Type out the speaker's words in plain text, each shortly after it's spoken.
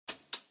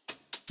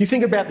you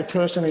think about the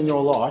person in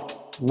your life,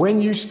 when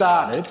you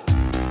started,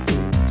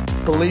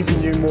 believed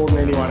in you more than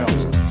anyone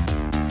else.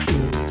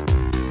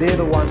 They're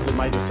the ones that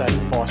made the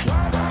sacrifices.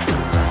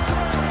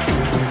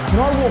 When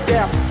I walk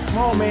out,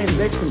 my old man's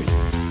next to me.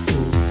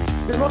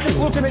 They're not just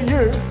looking at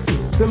you,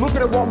 they're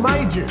looking at what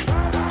made you.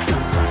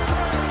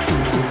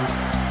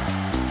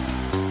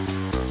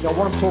 I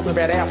want them talking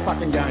about our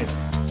fucking game.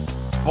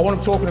 I want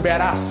them talking about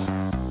us.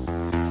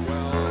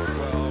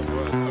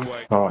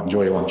 All right,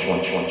 enjoy your lunch.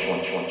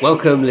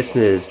 Welcome,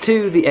 listeners,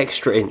 to The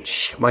Extra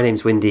Inch. My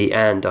name's Windy,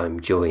 and I'm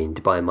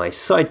joined by my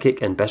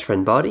sidekick and best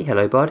friend, Bardi.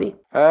 Hello, Bardi.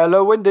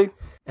 Hello, Windy.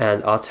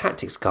 And our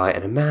tactics guy,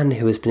 and a man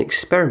who has been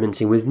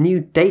experimenting with new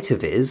data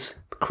viz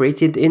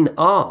created in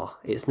R.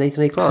 It's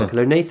Nathan A. Clark.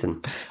 Hello,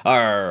 Nathan.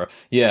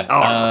 Yeah.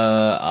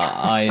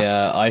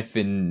 I've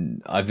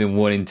been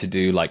wanting to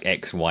do like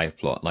XY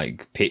plot,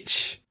 like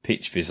pitch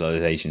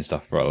visualization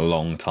stuff for a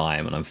long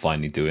time, and I'm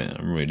finally doing it.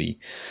 I'm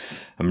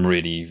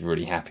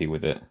really happy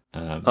with it.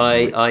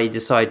 I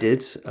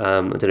decided,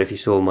 I don't know if you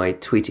saw my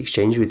tweet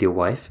exchange with your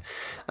wife,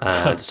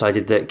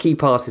 decided that key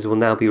passes will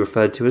now be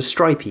referred to as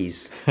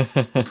stripies.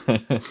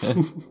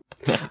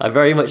 I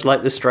very much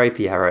like the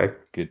stripy arrow.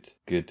 Good.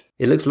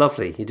 It looks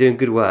lovely. You're doing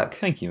good work.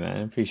 Thank you, man.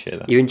 I appreciate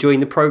that. You enjoying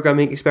the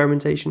programming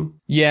experimentation?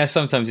 Yeah,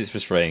 sometimes it's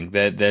frustrating.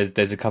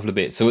 There's a couple of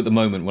bits. So at the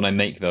moment, when I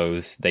make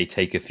those, they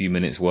take a few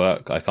minutes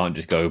work. I can't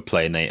just go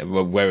play a native.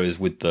 Whereas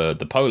with the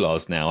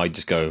Polars now, I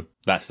just go,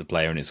 that's the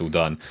player and it's all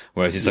done.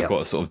 Whereas I've got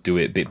to sort of do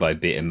it bit by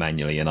bit and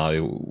manually.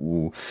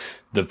 And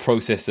the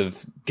process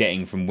of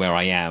getting from where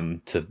I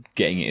am to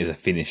getting it as a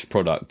finished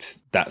product,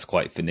 that's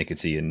quite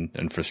finicky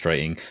and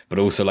frustrating. But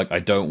also, like, I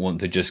don't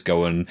want to just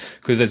go and,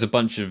 because there's a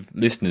bunch of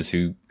listeners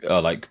who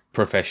are like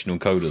professional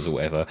coders or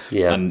whatever,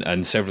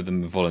 and several of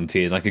them have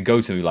volunteered. And I could go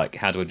to like,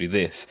 how do I do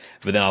this?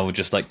 But then I will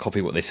just like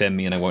copy what they send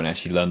me, and I won't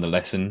actually learn the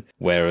lesson.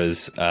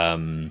 Whereas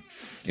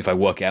if I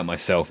work it out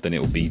myself, then it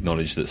will be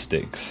knowledge that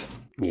sticks.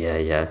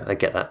 Yeah, I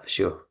get that for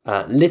sure.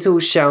 Little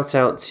shout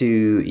out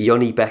to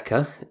Yoni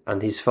Becker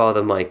and his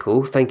father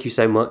Michael. Thank you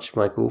so much,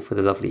 Michael, for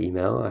the lovely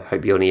email. I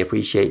hope Yoni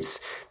appreciates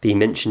being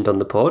mentioned on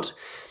the pod.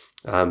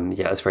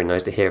 It's very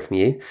nice to hear from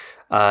you.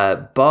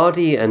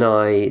 Bardi and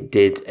I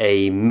did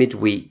a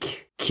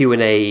midweek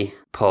Q&A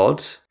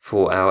pod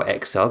for our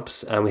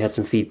ex-subs, and we had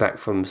some feedback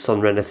from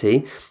Son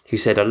Renity, who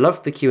said, I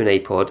loved the Q&A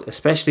pod,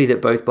 especially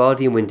that both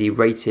Bardi and Windy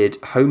rated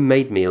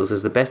homemade meals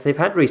as the best they've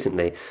had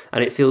recently,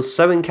 and it feels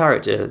so in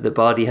character that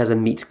Bardi has a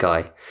meat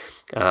guy.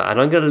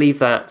 And I'm going to leave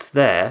that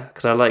there,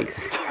 because I like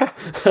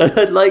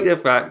I like the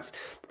fact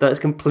that it's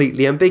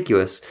completely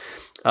ambiguous.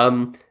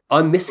 I'm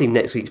missing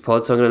next week's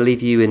pod, so I'm going to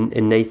leave you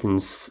in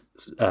Nathan's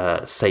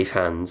safe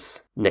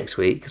hands next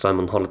week, because I'm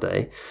on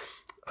holiday.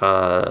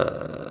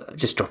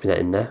 Just dropping that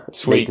in there.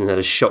 Sweet. Nathan had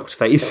a shocked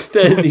face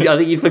then. I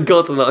think he's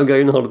forgotten that I'm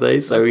going on holiday,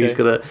 so okay.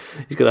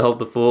 he's gonna hold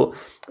the fort.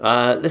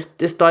 Let's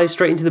dive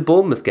straight into the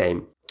Bournemouth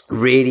game.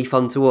 Really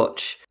fun to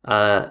watch.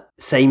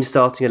 Same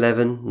starting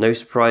 11, no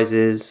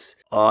surprises.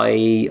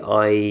 I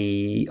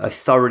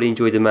thoroughly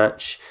enjoyed the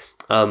match.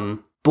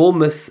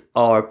 Bournemouth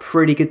are a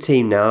pretty good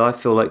team now. I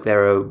feel like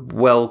they're a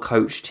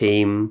well-coached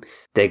team.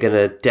 They're going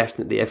to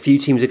definitely... A few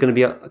teams are going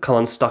to come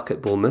unstuck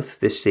at Bournemouth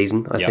this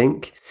season, I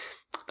think.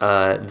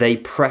 They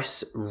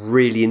press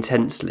really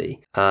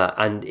intensely.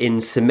 And in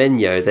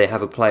Semenyo, they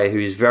have a player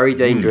who's very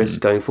dangerous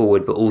going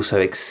forward, but also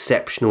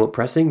exceptional at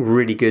pressing.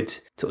 Really good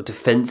sort of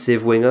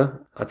defensive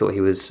winger. I thought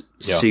he was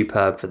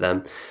superb for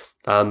them.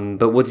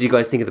 But what did you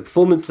guys think of the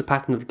performance, the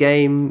pattern of the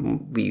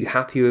game? Were you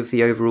happy with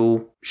the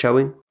overall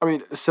showing? I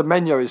mean,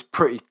 Semenyo is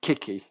pretty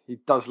kicky. He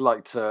does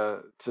like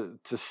to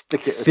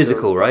stick it.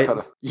 Physical, right?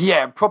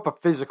 Proper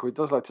physical. He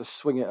does like to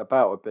swing it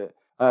about a bit.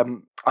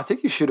 I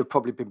think he should have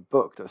probably been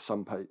booked at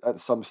some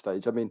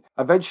stage. I mean,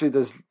 eventually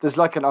there's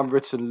like an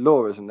unwritten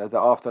law, isn't there, that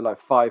after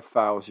like 5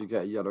 fouls you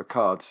get a yellow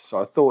card.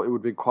 So I thought it would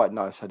have been quite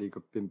nice had he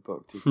been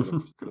booked. He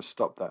could have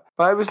stopped that.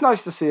 But it was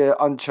nice to see an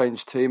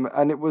unchanged team,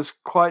 and it was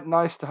quite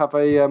nice to have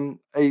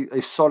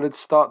a solid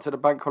start to the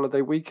bank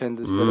holiday weekend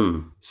instead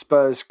of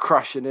Spurs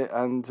crashing it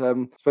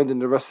and spending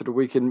the rest of the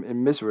week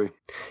in misery.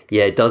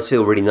 Yeah, it does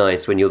feel really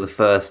nice when you're the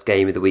first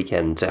game of the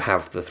weekend to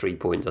have the 3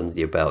 points under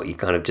your belt. You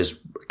kind of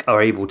just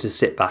are able to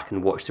sit back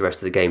and watch the rest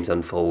of the games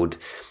unfold,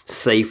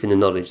 safe in the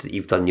knowledge that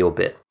you've done your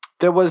bit.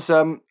 There was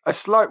a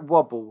slight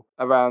wobble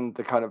around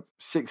the kind of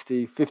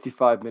 60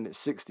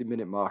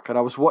 minute mark, and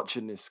I was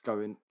watching this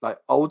going, like,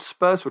 old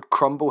Spurs would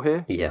crumble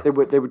here. Yeah.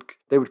 They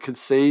would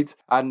concede,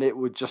 and it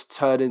would just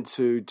turn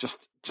into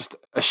just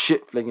a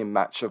shit-flinging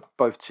match of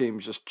both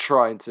teams just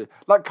trying to,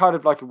 like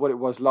what it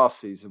was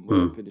last season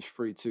when we finished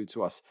 3-2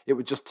 to us. It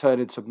would just turn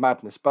into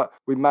madness, but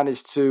we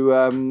managed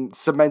to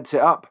cement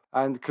it up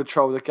and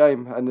control the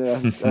game, and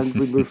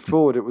we moved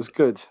forward. It was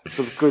good.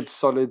 Some good,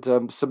 solid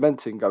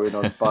cementing going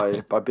on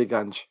by Big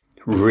Ange.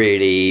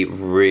 Really,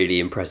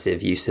 really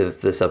impressive use of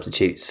the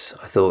substitutes,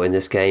 I thought, in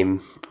this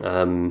game.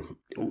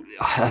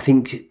 I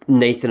think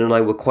Nathan and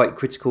I were quite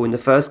critical in the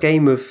first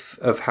game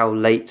of how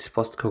late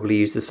Postecoglou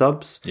used the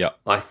subs. Yeah.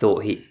 I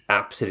thought he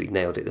absolutely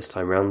nailed it this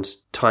time round.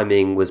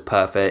 Timing was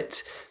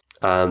perfect.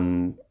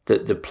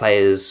 the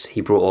players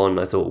he brought on,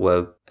 I thought,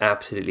 were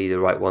absolutely the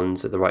right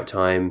ones at the right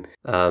time.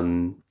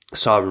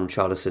 Sarr and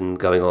Richarlison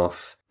going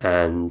off,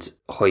 and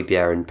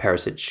Højbjerg and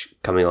Perisic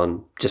coming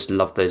on. Just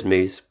loved those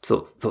moves.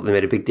 Thought they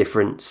made a big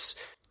difference.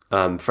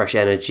 Fresh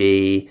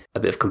energy, a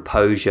bit of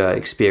composure,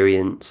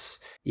 experience.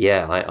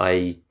 Yeah,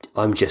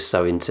 I'm just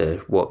so into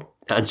what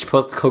Ange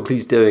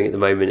Postecoglou's doing at the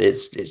moment.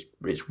 It's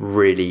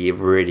really,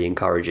 really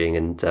encouraging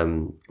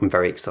and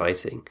very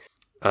exciting.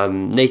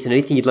 Nathan,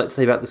 anything you'd like to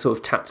say about the sort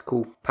of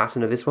tactical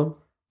pattern of this one?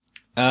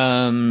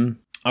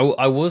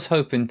 I was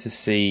hoping to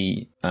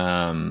see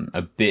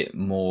a bit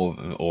more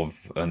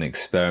of an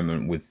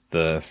experiment with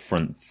the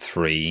front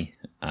three.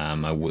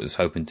 I was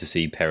hoping to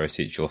see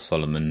Perisic or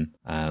Solomon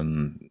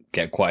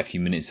get quite a few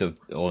minutes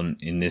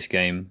in this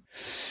game.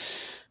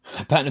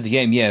 Pattern of the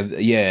game,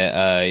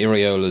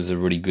 Iraola's a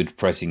really good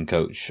pressing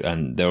coach,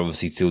 and they're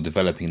obviously still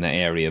developing that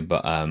area.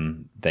 But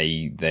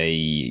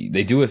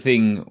they do a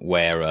thing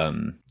where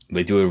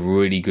they do a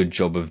really good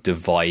job of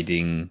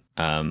dividing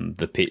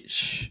the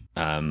pitch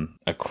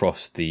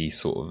across the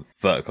sort of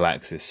vertical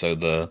axis.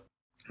 So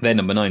their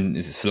number 9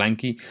 is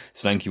Solanke.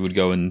 Solanke would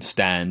go and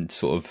stand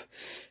sort of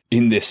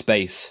in this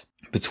space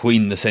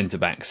between the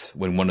centre-backs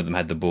when one of them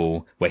had the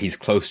ball, where he's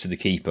close to the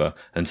keeper.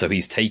 And so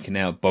he's taken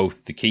out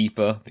both the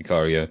keeper,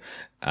 Vicario,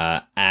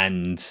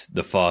 and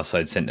the far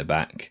side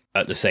centre-back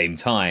at the same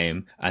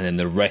time. And then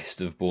the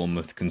rest of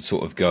Bournemouth can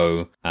sort of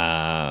go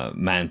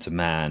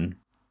man-to-man,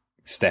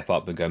 step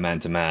up and go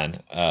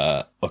man-to-man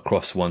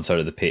across one side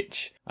of the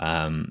pitch.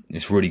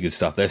 It's really good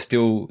stuff. They're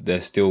still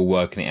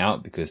working it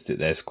out, because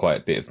there's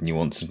quite a bit of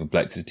nuance and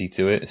complexity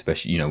to it,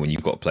 especially, when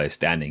you've got players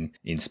standing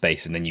in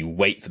space and then you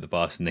wait for the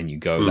pass and then you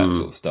go, that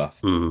sort of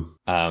stuff.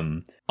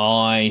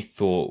 I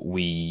thought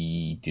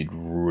we did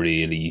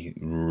really,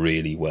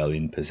 really well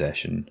in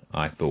possession.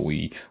 I thought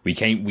we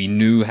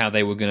knew how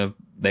they were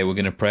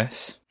gonna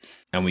press,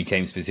 and we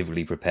came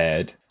specifically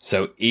prepared.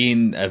 So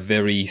in a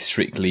very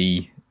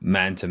strictly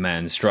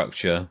man-to-man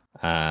structure,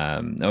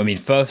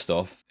 first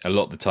off, a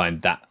lot of the time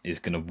that is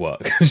going to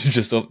work.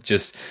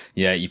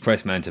 You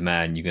press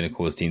man-to-man, you're going to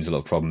cause teams a lot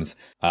of problems.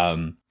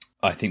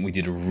 I think we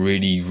did a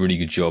really, really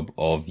good job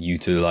of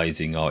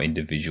utilising our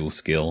individual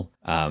skill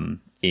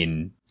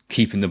in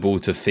keeping the ball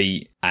to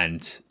feet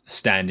and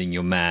standing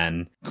your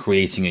man,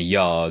 creating a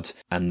yard,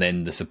 and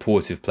then the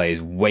supportive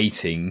players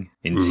waiting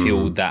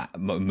until that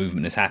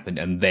movement has happened,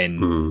 and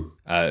then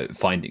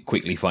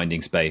quickly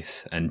finding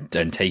space and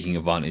taking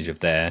advantage of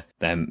their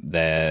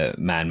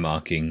man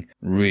marking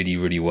really,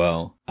 really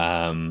well.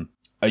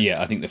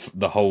 I think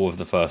the whole of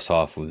the first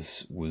half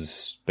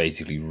was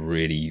basically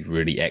really,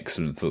 really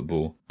excellent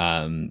football.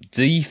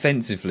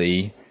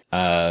 Defensively,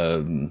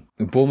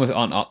 Bournemouth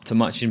aren't up to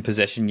much in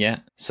possession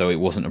yet, so it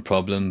wasn't a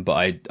problem.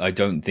 But I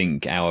don't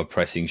think our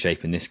pressing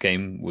shape in this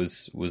game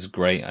was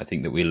great. I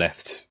think that we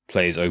left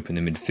players open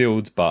in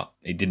midfield, but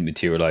it didn't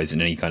materialise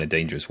in any kind of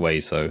dangerous way,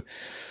 so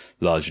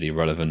largely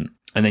irrelevant.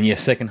 And then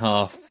second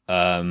half,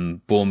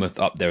 Bournemouth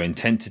upped their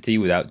intensity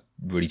without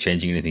really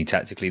changing anything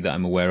tactically that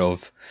I'm aware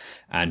of,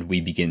 and we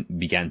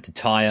began to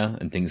tire,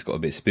 and things got a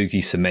bit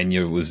spooky.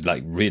 Semenya was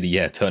really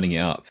turning it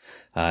up.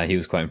 He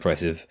was quite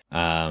impressive.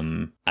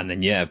 And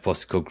then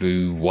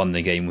Postecoglou won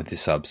the game with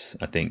his subs,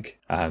 I think.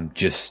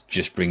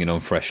 Just bringing on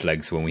fresh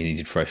legs when we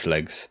needed fresh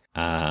legs.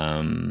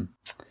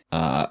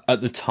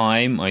 At the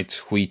time, I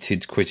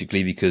tweeted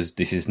critically, because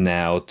this is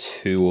now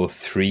 2 or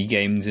 3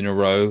 games in a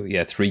row.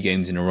 3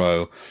 games in a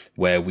row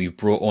where we've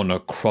brought on a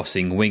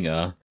crossing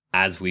winger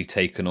as we've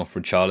taken off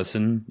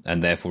Richarlison,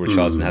 and therefore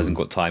Richarlison hasn't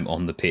got time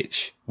on the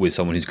pitch with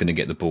someone who's going to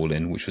get the ball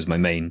in, which was my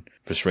main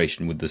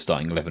frustration with the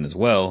starting 11 as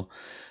well.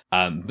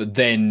 But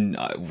then,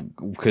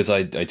 because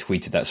I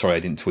tweeted that, sorry, I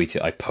didn't tweet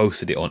it, I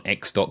posted it on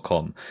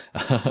x.com.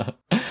 You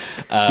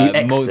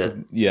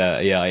X'd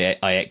it?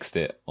 I X'd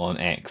it on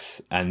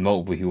X, and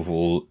multiple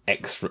people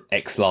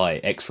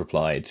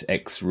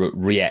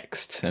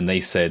re-X'd, and they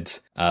said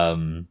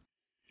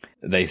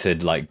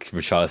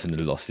Richarlison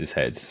had lost his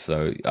head.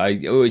 So I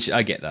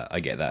get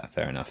that.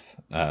 Fair enough.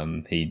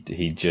 He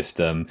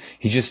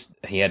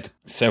had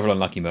several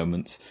unlucky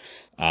moments.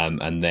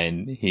 And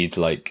then he'd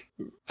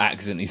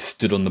accidentally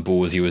stood on the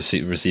ball as he was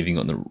receiving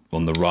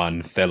on the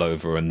run, fell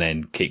over, and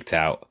then kicked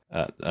out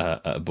at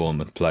a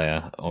Bournemouth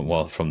player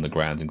while from the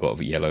ground and got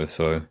a yellow.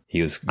 So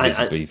he was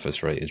visibly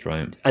frustrated,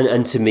 right?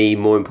 And to me,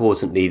 more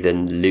importantly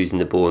than losing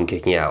the ball and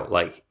kicking out,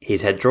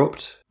 his head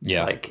dropped.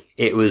 Yeah,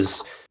 it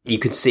was. You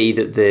could see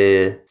that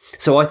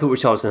So I thought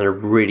Richarlison had a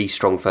really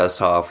strong first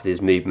half with his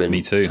movement.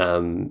 Me too.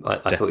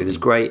 I thought he was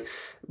great.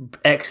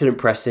 Excellent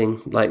pressing,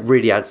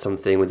 really adds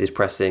something with his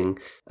pressing.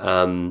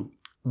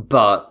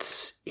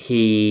 But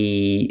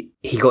he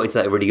got into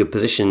that really good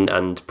position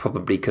and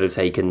probably could have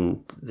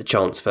taken the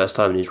chance first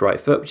time in his right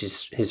foot, which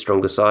is his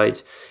stronger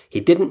side. He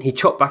didn't. He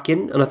chopped back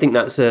in, and I think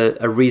that's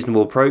a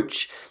reasonable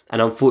approach.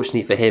 And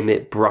unfortunately for him,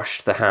 it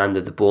brushed the hand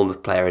of the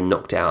Bournemouth player and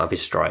knocked it out of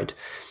his stride.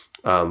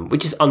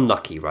 Which is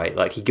unlucky,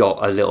 right? He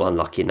got a little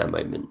unlucky in that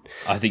moment.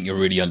 I think you're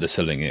really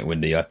underselling it,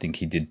 Wendy. I think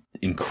he did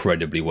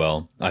incredibly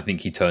well. I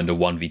think he turned a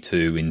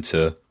 1v2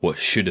 into what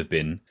should have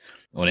been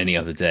on any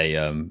other day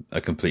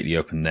a completely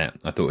open net.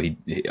 I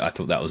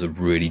thought that was a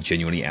really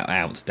genuinely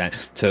outstanding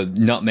to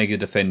nutmeg a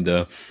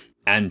defender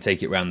and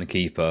take it round the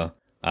keeper.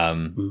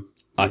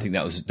 I think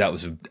that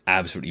was an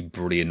absolutely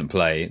brilliant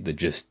play that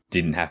just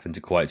didn't happen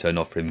to quite turn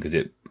off for him because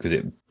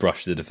it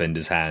brushed the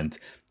defender's hand.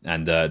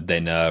 And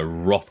then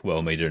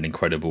Rothwell made an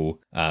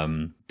incredible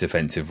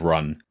defensive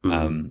run.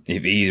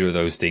 If either of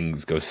those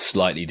things go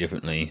slightly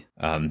differently,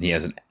 he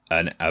has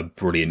a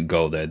brilliant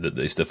goal there. That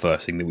is the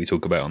first thing that we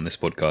talk about on this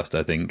podcast,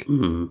 I think.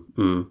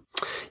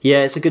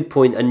 Yeah, it's a good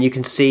point. And you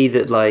can see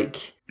that,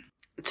 like,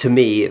 to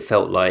me, it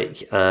felt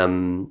like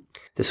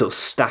the sort of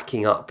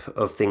stacking up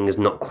of things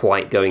not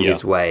quite going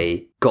his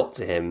way got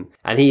to him.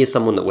 And he is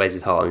someone that wears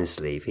his heart on his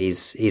sleeve.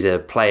 He's a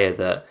player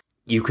that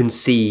you can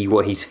see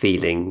what he's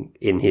feeling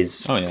in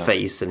his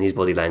face and his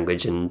body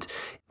language. And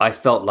I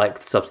felt like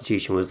the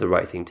substitution was the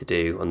right thing to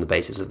do on the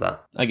basis of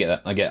that. I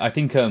get that. I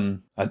think,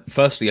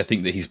 firstly, I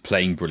think that he's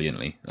playing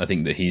brilliantly. I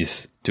think that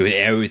he's doing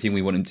everything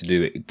we want him to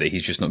do, that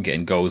he's just not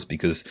getting goals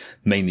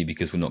mainly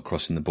because we're not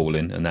crossing the ball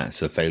in. And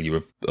that's a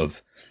failure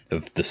of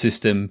the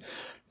system,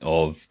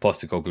 of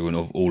Postecoglou, and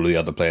of all the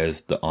other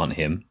players that aren't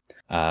him.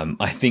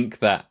 I think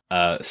that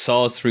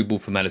Sarr's through ball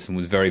for Maddison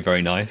was very,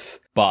 very nice,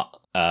 but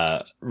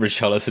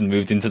Richarlison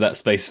moved into that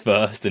space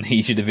first, and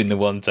he should have been the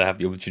one to have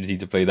the opportunity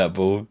to play that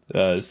ball.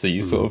 So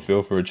you sort of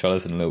feel for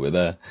Richarlison a little bit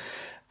there.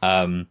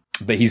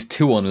 But he's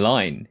too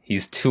online.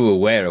 He's too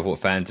aware of what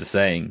fans are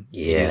saying.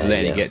 He's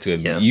letting it get to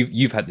him. Yeah.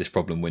 You've had this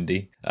problem,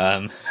 Wendy.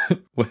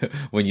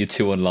 When you're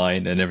too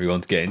online and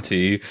everyone's getting to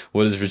you,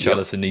 what does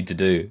Richarlison need to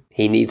do?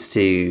 He needs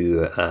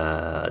to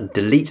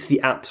delete the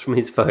apps from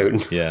his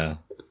phone. Yeah.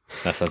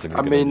 That sounds like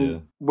a good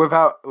idea.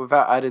 without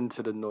adding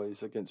to the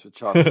noise against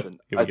Richarlison,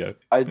 Here we go.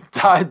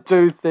 I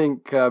do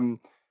think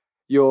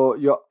you're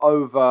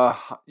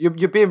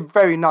being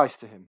very nice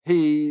to him.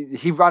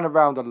 He ran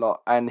around a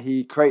lot and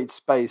he created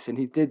space and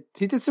he did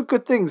some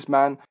good things,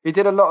 man. He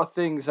did a lot of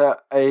things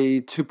that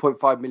a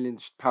 £2.5 million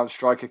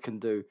striker can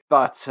do.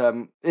 But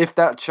if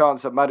that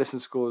chance that Maddison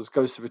scores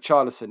goes to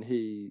Richarlison,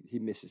 he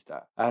misses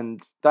that.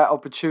 And that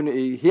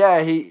opportunity,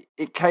 he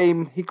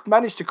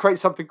managed to create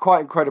something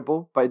quite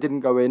incredible, but it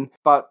didn't go in.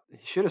 But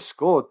he should have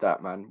scored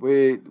that, man.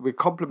 We're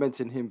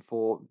complimenting him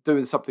for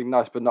doing something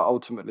nice, but not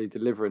ultimately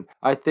delivering.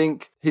 I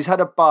think he's had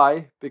a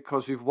bye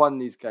because we've won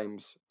these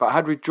games. But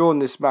had we drawn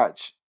this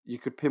match, you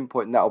could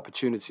pinpoint that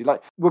opportunity.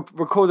 Like, we're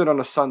recording on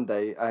a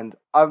Sunday, and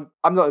I'm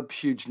not a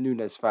huge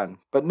Nunes fan,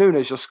 but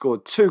Nunes just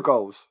scored 2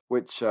 goals,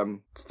 which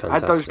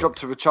had those dropped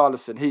to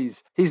Richarlison,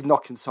 he's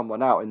knocking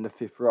someone out in the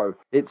 5th row.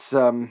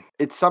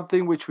 It's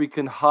something which we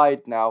can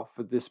hide now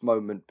for this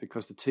moment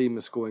because the team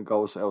is scoring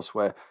goals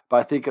elsewhere. But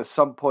I think at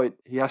some point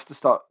he has to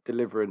start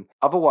delivering.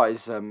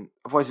 Otherwise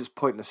it's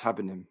pointless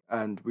having him,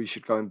 and we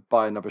should go and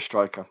buy another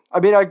striker. I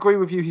mean, I agree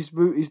with you. He's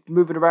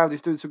moving around.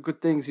 He's doing some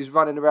good things. He's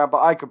running around,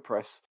 but I can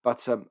press.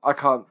 But I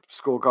can't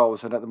score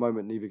goals, and at the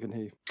moment, neither can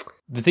he.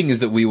 The thing is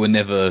that we were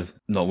never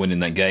not winning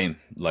that game.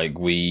 Like,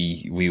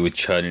 we were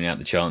churning out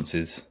the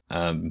chances,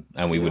 and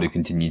we would have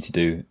continued to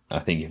do. I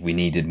think if we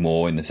needed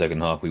more in the second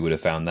half, we would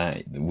have found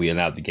that. We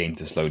allowed the game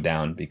to slow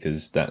down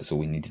because that's all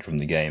we needed from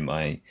the game.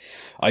 I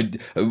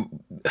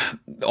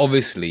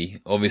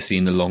obviously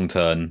in the long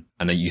term,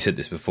 I know you said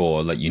this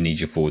before, like, you need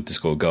your forward to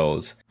score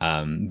goals.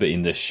 But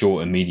in the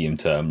short and medium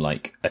term,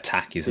 like,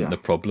 attack isn't the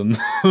problem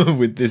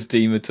with this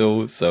team at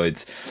all. So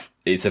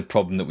it's a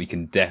problem that we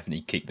can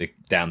definitely kick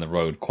down the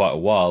road quite a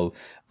while.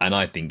 And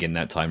I think in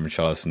that time,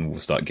 Richarlison will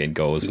start getting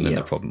goals and then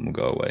the problem will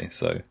go away.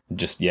 So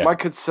my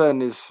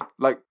concern is,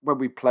 like, when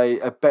we play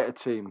a better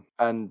team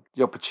and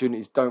the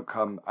opportunities don't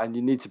come and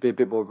you need to be a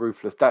bit more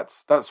ruthless,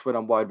 that's when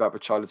I'm worried about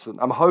Richarlison.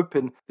 I'm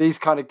hoping these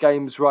kind of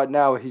games right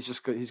now, he's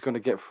going to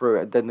get through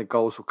it and then the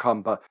goals will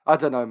come. But I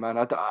don't know, man.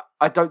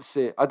 I don't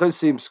see it. I don't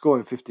see him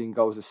scoring 15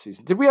 goals this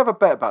season. Did we have a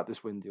bet about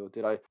this, Wendy, or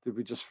did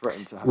we just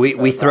threaten to have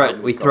we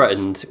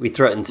threatened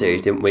to,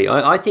 didn't we?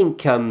 I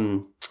think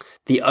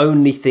the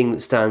only thing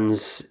that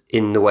stands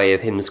in the way of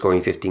him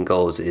scoring 15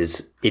 goals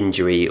is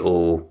injury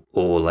or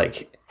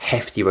like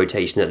hefty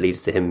rotation that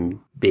leads to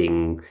him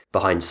being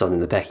behind Son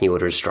in the pecking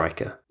order as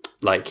striker.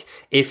 Like,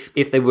 if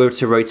they were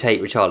to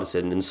rotate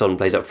Richarlison and Son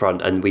plays up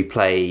front and we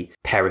play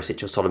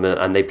Perisic or Solomon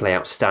and they play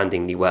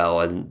outstandingly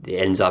well and it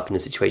ends up in a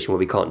situation where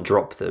we can't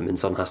drop them and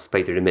Son has to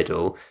play through the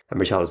middle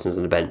and Richarlison's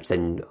on the bench,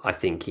 then I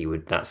think he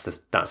would. That's the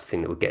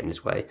thing that would get in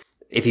his way.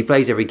 If he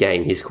plays every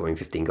game, he's scoring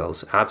 15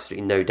 goals.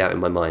 Absolutely no doubt in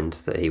my mind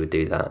that he would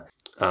do that.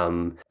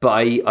 But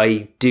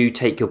I do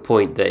take your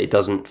point that it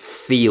doesn't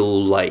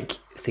feel like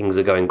things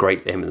are going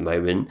great for him at the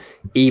moment,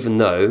 even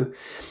though,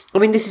 I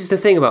mean, this is the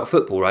thing about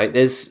football, right?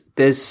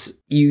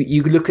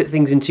 You look at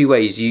things in two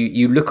ways.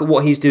 You look at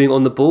what he's doing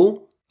on the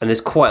ball, and there's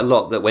quite a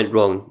lot that went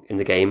wrong in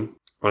the game,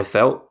 I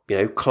felt.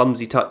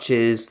 Clumsy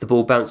touches, the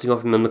ball bouncing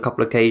off him on a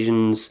couple of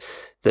occasions,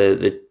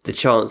 the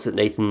chance that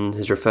Nathan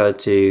has referred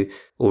to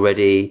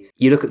already.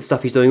 You look at the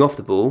stuff he's doing off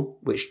the ball,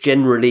 which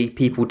generally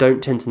people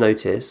don't tend to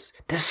notice.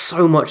 There's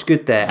so much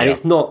good there. And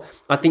it's not,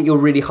 I think you're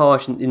really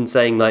harsh in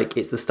saying, like,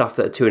 it's the stuff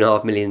that a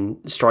 2.5 million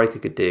striker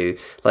could do.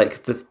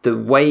 Like, the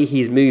way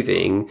he's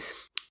moving,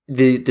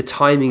 the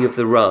timing of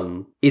the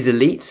run is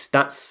elite.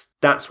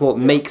 That's what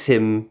makes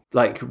him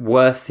like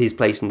worth his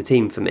place in the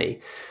team for me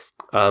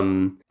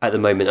at the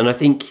moment. And I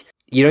think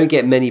you don't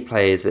get many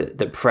players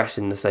that press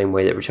in the same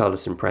way that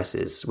Richarlison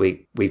presses.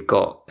 We've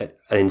got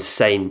an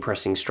insane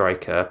pressing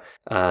striker.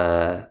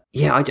 I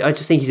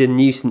just think he's a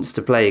nuisance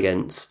to play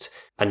against,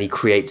 and he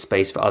creates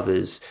space for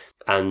others.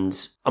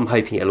 And I'm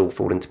hoping it'll all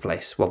fall into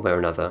place one way or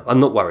another. I'm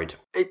not worried.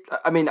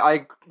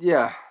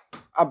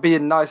 I'm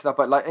being nice enough,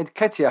 but like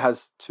Nketiah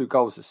has 2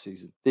 goals this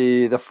season.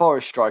 The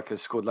Forest striker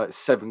scored like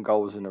 7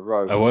 goals in a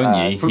row. Oh,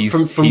 won't you?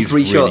 From 3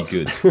 really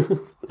shots. Good.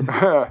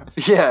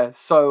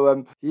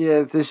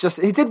 There's just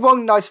he did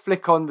one nice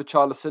flick on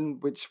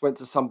Richarlison, which went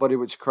to somebody,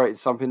 which created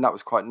something that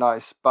was quite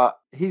nice. But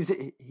he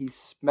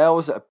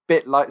smells a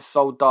bit like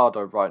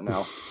Soldado right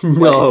now.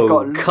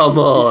 No, come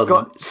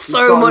on,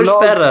 so much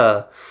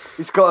better.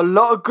 He's got a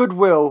lot of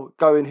goodwill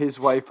going his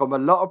way from a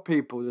lot of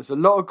people. There's a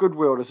lot of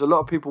goodwill. There's a lot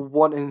of people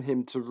wanting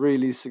him to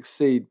really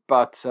succeed.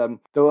 But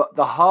the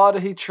harder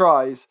he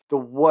tries, the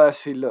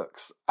worse he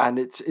looks. And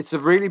it's a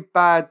really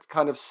bad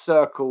kind of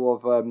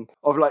circle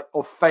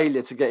of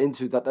failure to get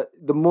into. That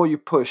the more you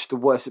push, the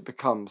worse it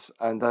becomes.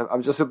 And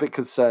I'm just a bit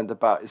concerned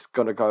about it's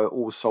going to go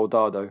all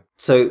Soldado.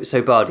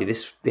 So Bardi,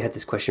 we had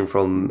this question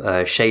from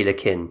Shayla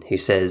Kin, who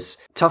says,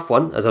 tough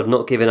one, as I've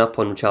not given up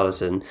on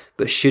Richarlison,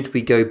 but should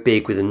we go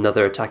big with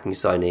another attacking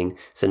signing,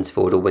 centre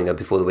forward or winger,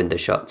 before the window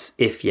shuts?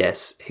 If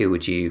yes, who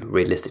would you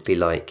realistically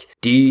like?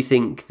 Do you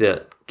think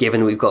that,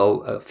 given we've got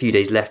a few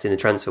days left in the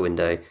transfer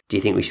window, do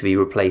you think we should be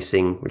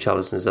replacing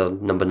Richarlison as our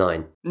number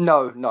 9?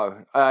 No.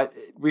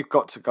 We've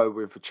got to go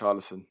with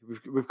Richarlison.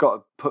 We've got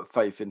to put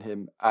faith in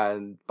him.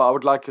 But I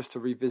would like us to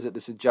revisit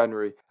this in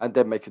January and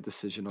then make a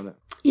decision on it.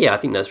 Yeah, I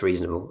think that's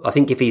reasonable. I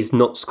think if he's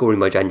not scoring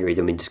by January,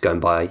 then we just go and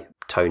buy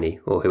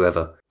Tony or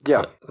whoever.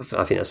 Yeah.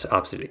 I think that's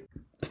absolutely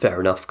fair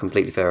enough,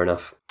 completely fair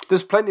enough.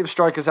 There's plenty of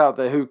strikers out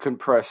there who can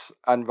press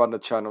and run the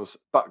channels,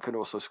 but can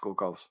also score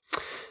goals.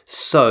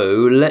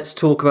 So let's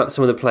talk about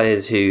some of the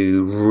players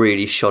who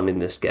really shone in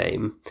this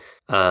game.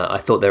 I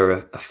thought there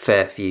were a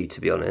fair few,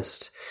 to be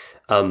honest.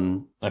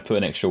 I put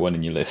an extra one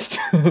in your list.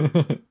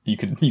 you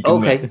can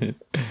okay.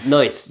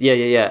 Nice.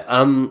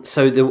 Yeah.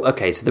 So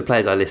the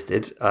players I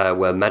listed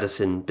were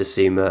Maddison,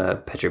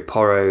 Bissouma, Pedro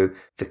Porro,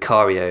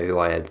 Vicario, who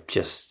I am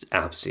just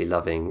absolutely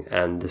loving,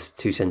 and the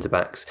 2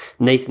 centre-backs.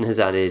 Nathan has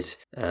added...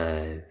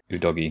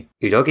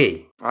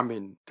 Udogie. I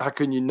mean, how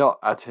can you not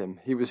add him?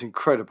 He was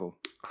incredible.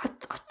 I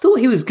thought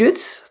he was good.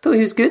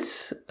 I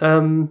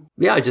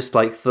just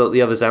thought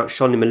the others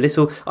outshone him a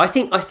little. I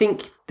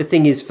think the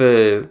thing is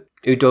for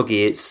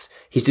Udogie,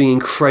 he's doing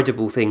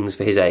incredible things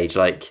for his age.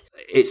 Like,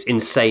 it's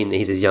insane that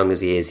he's as young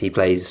as he is. He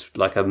plays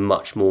like a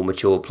much more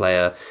mature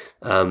player.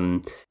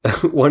 One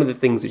of the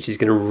things which is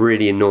going to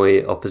really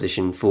annoy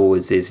opposition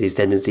forwards is his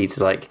tendency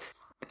to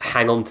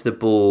hang on to the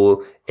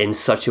ball in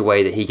such a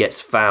way that he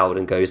gets fouled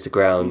and goes to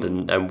ground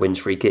and wins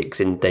free kicks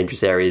in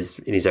dangerous areas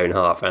in his own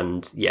half.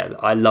 And yeah,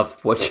 I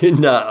love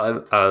watching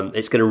that.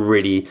 It's going to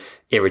really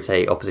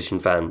irritate opposition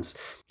fans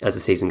as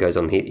the season goes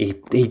on.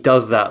 He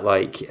does that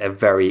like a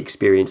very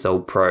experienced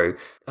old pro.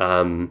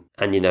 And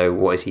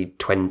what is he,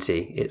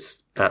 20?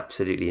 It's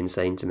absolutely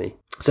insane to me.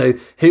 So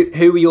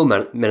who were your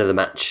men of the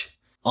match?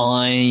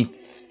 I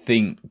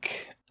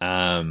think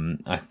Van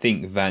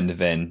de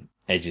Ven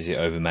edges it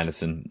over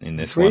Maddison in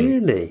this one.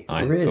 Really?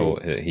 I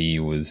thought that he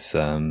was,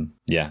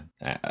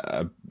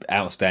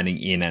 outstanding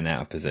in and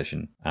out of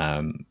possession.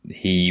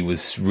 He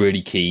was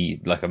really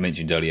key, like I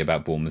mentioned earlier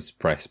about Bournemouth's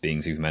press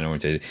being Superman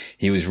oriented.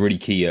 He was really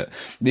key at,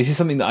 this is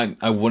something that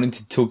I wanted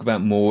to talk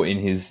about more in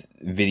his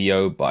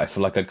video, but I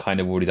feel like I kind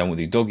of already done with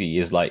Udogie,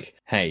 is like,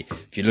 hey,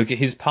 if you look at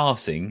his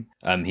passing,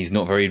 he's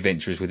not very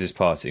adventurous with his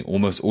passing.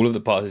 Almost all of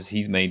the passes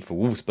he's made for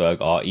Wolfsburg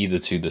are either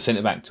to the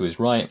centre-back to his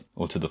right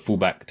or to the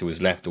full-back to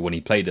his left, or when he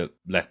played at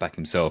left-back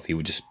himself, he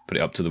would just put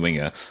it up to the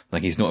winger.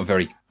 Like, he's not a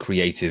very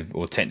creative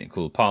or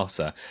technical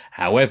passer.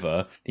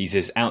 However, he's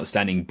this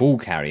outstanding ball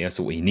carrier,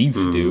 so what he needs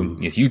to do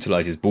is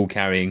utilise his ball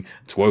carrying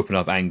to open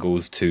up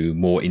angles to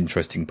more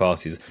interesting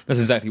passes. That's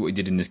exactly what he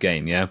did in this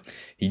game, yeah?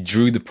 He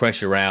drew the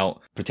pressure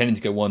out, pretending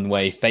to go one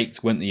way,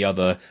 faked, went the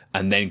other,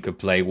 and then could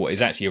play what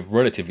is actually a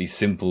relatively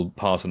simple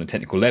pass on a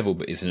technical level,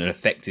 but is an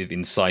effective,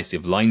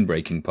 incisive,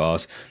 line-breaking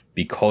pass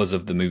because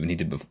of the movement he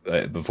did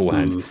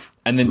beforehand.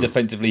 And then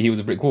defensively, he was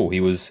a brick wall. He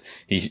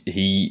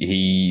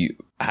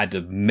had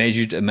a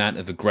measured amount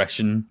of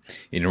aggression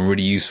in a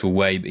really useful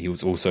way, but he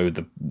was also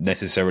the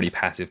necessarily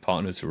passive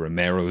partner to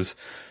Romero's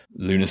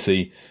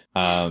lunacy.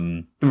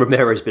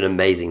 Romero's been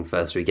amazing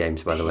first 3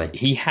 games, by the way.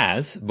 He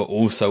has, but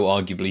also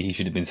arguably he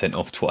should have been sent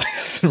off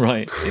twice,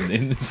 right?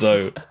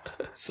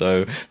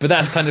 But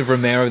that's kind of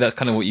Romero. That's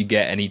kind of what you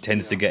get, and he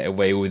tends to get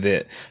away with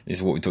it. This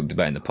is what we talked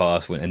about in the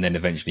past. And then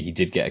eventually he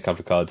did get a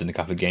couple of cards in a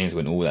couple of games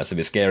when, that's a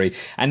bit scary.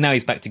 And now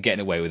he's back to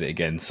getting away with it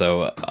again.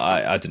 So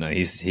I don't know.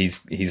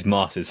 He's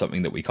mastered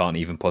something that we can't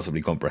even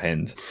possibly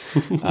comprehend.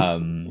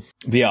 But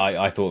yeah,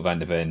 I thought Van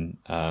de Ven,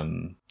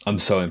 I'm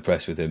so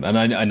impressed with him, and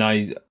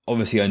I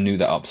obviously I knew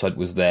that upside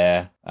was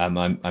there. I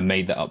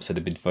made that upside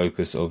a big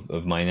focus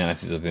of my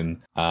analysis of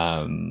him.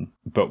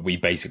 But we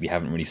basically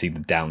haven't really seen the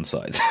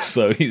downsides.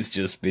 So he's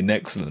just been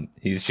excellent.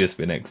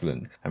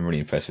 I'm really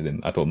impressed with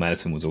him. I thought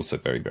Maddison was also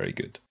very, very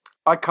good.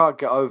 I can't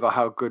get over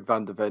how good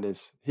Van der Ven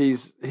is.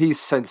 He's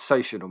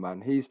sensational,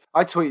 man.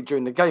 I tweeted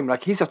during the game,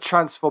 like, he's a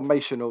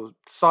transformational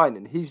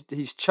signing.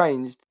 He's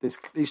changed this.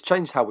 He's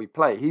changed how we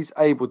play. He's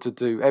able to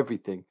do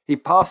everything. He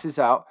passes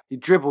out, he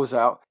dribbles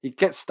out, he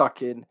gets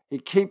stuck in, he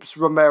keeps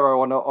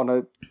Romero on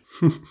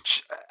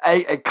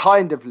a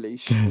kind of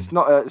leash. It's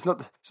not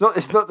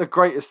the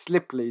greatest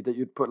slip lead that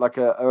you'd put like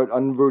an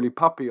unruly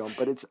puppy on,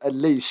 but it's a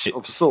leash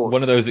of sorts.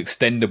 One of those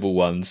extendable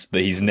ones,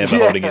 but he's never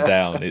holding it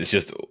down. It's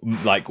just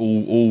like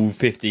all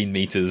 15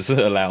 meters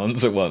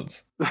allowance at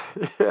once.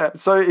 Yeah,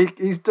 so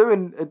he's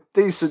doing a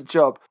decent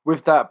job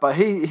with that, but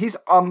he's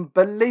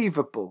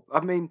unbelievable.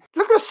 I mean,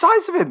 look at the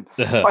size of him.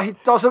 But he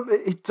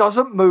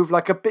doesn't move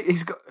like a big.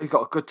 He's got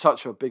a good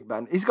touch for a big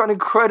man. He's got an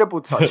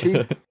incredible touch.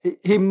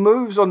 He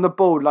moves on the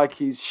ball like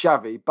he's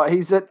Xavi, but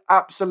he's an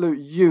absolute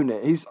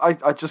unit.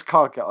 I just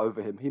can't get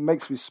over him. He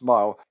makes me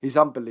smile. He's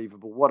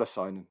unbelievable. What a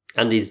signing.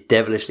 And he's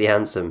devilishly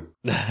handsome.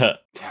 I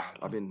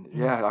haven't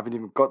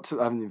even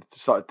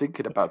started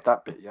thinking about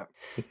that bit yet.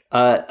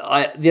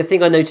 The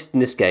thing I noticed in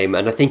this game,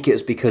 and I think it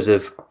was because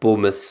of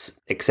Bournemouth's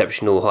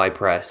exceptional high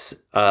press,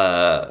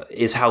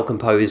 is how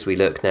composed we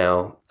look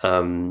now.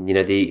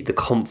 The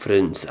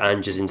confidence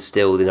Ange has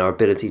instilled in our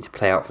ability to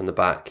play out from the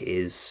back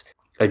is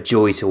a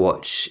joy to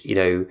watch.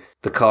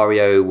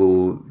 Vicario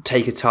will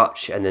take a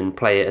touch and then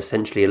play it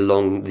essentially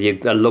along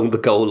the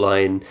goal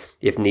line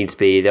if needs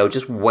be. They'll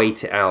just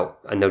wait it out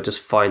and they'll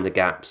just find the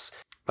gaps.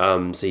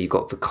 So you've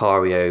got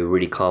Vicario,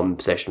 really calm in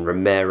possession.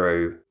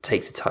 Romero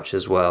takes a touch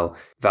as well.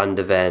 Van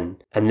der Ven.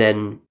 And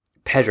then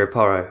Pedro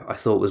Porro, I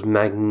thought, was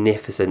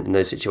magnificent in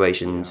those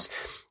situations.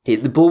 The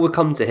ball would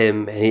come to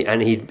him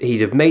and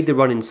he'd have made the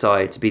run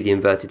inside to be the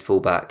inverted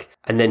fullback.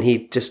 And then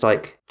he'd just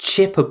like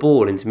chip a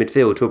ball into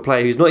midfield to a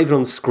player who's not even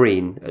on the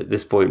screen at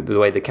this point, the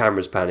way the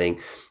camera's panning.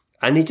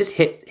 And he just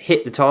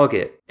hit the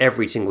target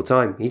every single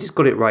time. He just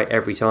got it right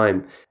every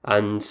time.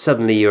 And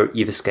suddenly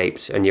you've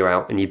escaped and you're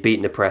out and you've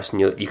beaten the press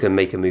and you can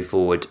make a move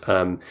forward.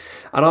 And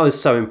I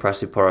was so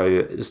impressed with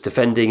Porro. His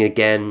defending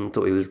again,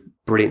 thought he was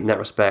brilliant in that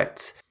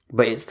respect.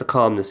 But it's the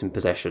calmness in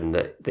possession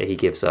that he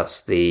gives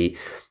us, the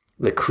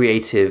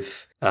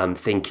creative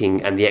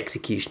thinking and the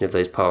execution of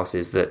those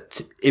passes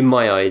that, in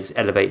my eyes,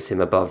 elevates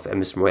him above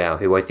Emerson Royale,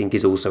 who I think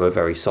is also a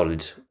very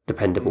solid,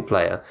 dependable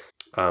player.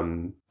 I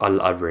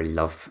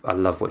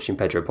love watching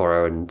Pedro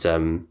Porro,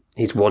 and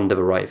he's wand of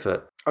a right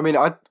foot. I mean,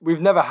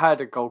 we've never had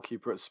a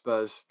goalkeeper at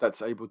Spurs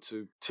that's able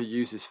to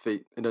use his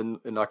feet in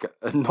like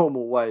a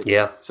normal way.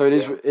 Yeah. So it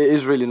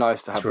is really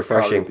nice to have it's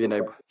refreshing. being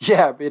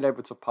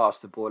able to pass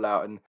the ball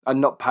out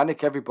and not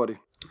panic everybody.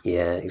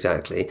 Yeah,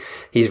 exactly.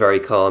 He's very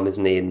calm,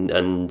 isn't he?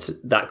 And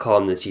that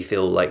calmness, you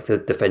feel like the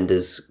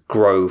defenders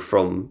grow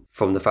from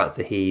the fact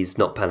that he's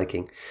not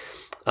panicking.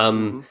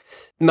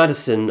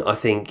 Maddison, I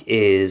think,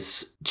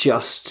 is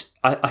just...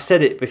 I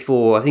said it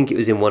before, I think it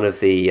was in one of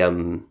the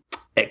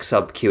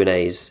X-Sub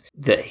Q&As,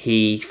 that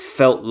he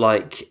felt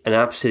like an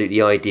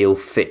absolutely ideal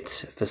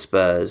fit for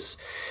Spurs.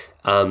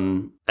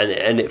 And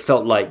it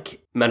felt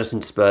like Maddison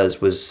to Spurs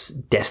was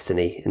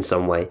destiny in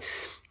some way.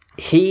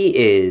 He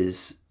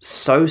is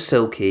so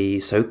silky,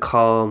 so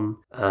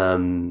calm.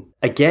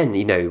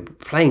 Again,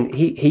 playing...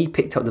 He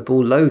picked up the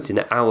ball loads in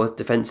our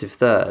defensive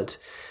third.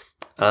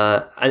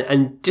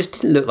 And just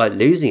didn't look like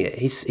losing it.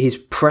 He's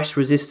press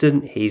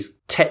resistant. He's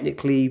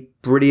technically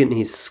brilliant.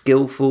 He's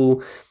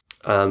skillful.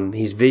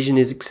 His vision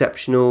is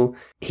exceptional.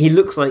 He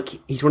looks like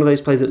he's one of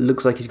those players that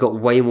looks like he's got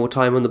way more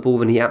time on the ball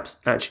than he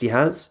actually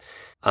has.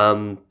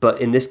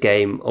 But in this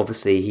game,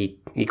 obviously,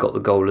 he got the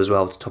goal as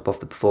well to top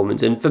off the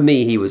performance. And for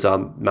me, he was our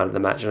man of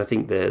the match. And I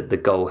think the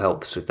goal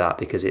helps with that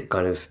because it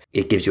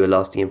gives you a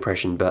lasting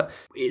impression. But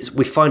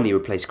we finally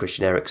replaced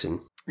Christian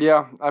Eriksen.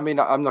 Yeah, I mean,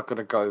 I'm not going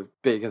to go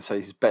big and say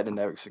he's better than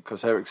Eriksen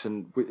because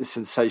Eriksen is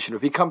sensational.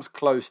 If he comes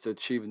close to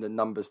achieving the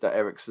numbers that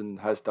Eriksen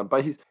has done,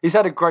 but he's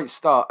had a great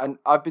start, and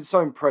I've been so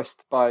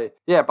impressed by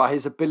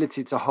his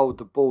ability to hold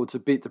the ball, to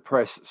beat the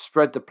press,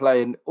 spread the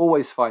play, and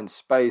always find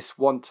space,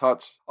 one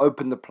touch,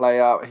 open the play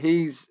out.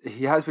 He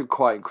has been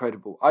quite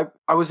incredible.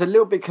 I was a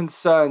little bit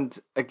concerned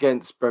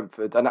against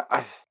Brentford, and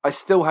I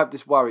still have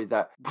this worry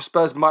that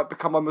Spurs might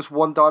become almost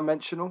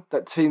one-dimensional,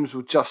 that teams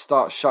will just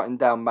start shutting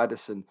down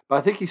Maddison. But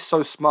I think he's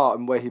so smart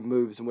in where he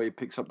moves and where he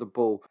picks up the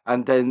ball.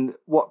 And then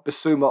what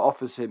Bissouma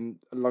offers him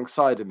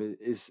alongside him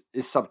is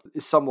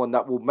someone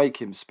that will make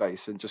him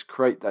space and just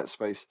create that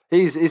space.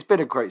 He's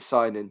been a great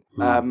signing.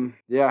 And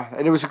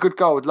it was a good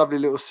goal, a lovely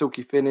little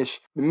silky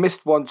finish. We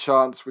missed one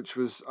chance, which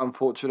was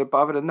unfortunate,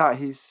 but other than that,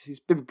 he's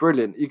been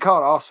brilliant. You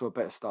can't ask for a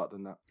better start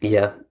than that.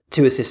 Yeah,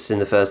 2 assists in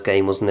the first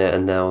game, wasn't it?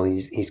 And now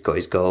he's got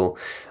his goal.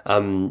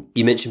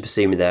 You mentioned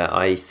Bissouma there.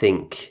 I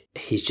think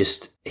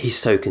he's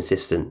so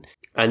consistent.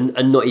 And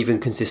not even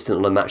consistent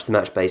on a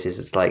match-to-match basis.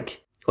 It's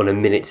like on a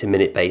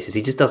minute-to-minute basis.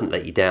 He just doesn't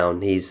let you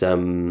down. He's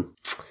a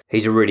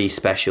really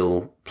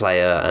special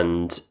player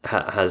and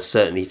has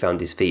certainly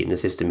found his feet in the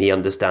system. He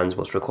understands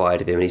what's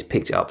required of him and he's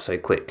picked it up so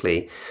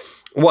quickly.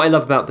 What I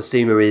love about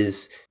Basuma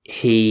is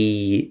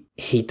he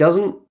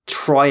doesn't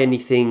try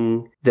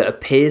anything that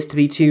appears to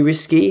be too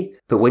risky,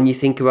 but when you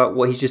think about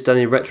what he's just done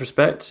in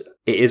retrospect,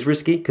 it is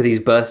risky because he's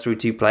burst through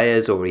 2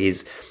 players or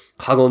he's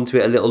hung on to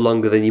it a little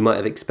longer than you might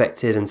have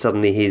expected and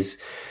suddenly he's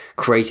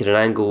created an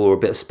angle or a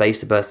bit of space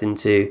to burst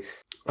into.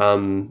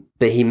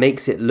 But he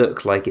makes it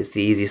look like it's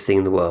the easiest thing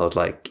in the world,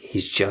 like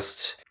he's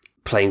just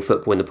playing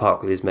football in the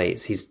park with his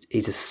mates.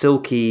 He's a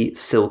silky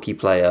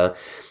player.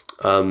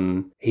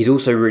 He's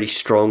also really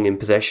strong in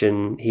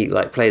possession. He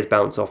players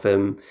bounce off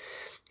him.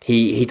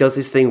 He does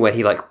this thing where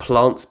he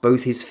plants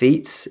both his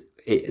feet.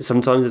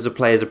 Sometimes as a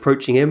player's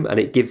approaching him, and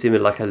it gives him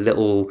a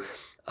little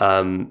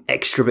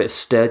extra bit of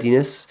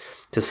sturdiness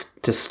to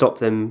stop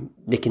them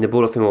nicking the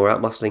ball off him or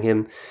outmuscling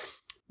him.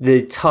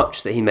 The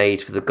touch that he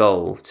made for the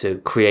goal to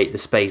create the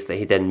space that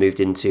he then moved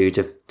into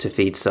to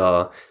feed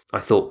Sarr, I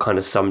thought kind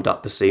of summed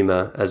up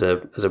Basuma as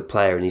a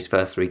player in these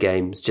first 3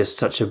 games. Just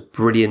such a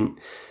brilliant.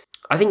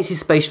 I think it's his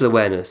spatial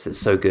awareness that's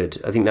so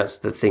good. I think that's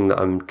the thing that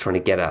I'm trying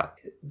to get at.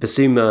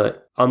 Basuma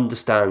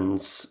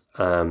understands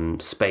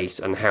space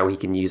and how he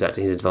can use that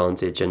to his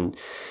advantage, and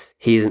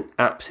he's an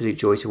absolute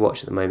joy to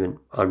watch at the moment.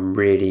 I'm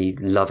really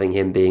loving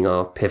him being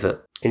our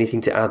pivot.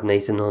 Anything to add,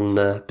 Nathan, on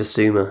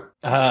Basuma?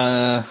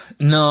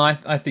 No,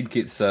 I think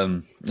it's I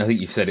think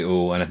you've said it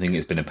all, and I think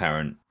it's been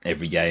apparent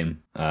every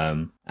game.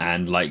 And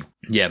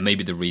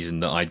maybe the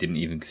reason that I didn't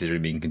even consider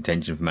him being in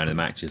contention for man of the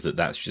match is that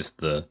that's just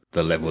the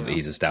level that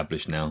he's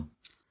established now.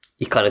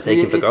 You kind of take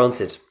him for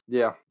granted.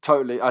 Yeah,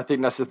 totally. I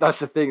think that's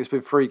the thing. It's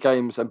been 3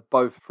 games, and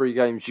both 3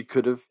 games he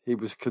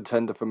was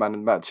contender for man of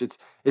the match.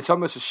 It's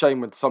almost a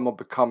shame when someone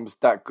becomes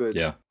that good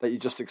that you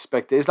just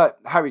expect it. It's like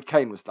Harry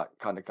Kane was that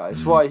kind of guy.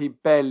 It's why he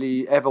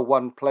barely ever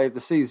won Player of the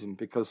Season,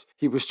 because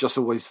he was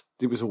always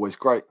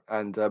great,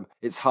 and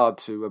it's hard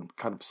to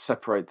kind of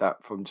separate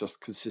that from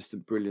just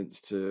consistent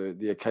brilliance to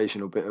the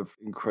occasional bit of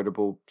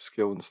incredible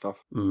skill and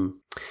stuff.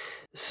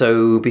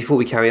 So before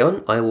we carry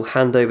on, I will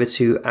hand over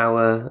to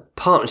our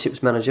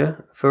partnerships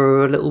manager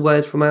for a little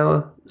word from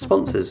our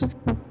sponsors.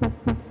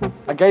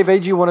 I gave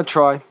AG1 a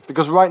try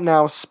because right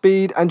now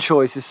speed and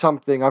choice is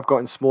something I've got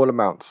in small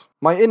amounts.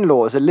 My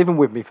in-laws are living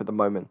with me for the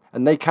moment,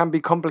 and they can be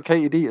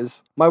complicated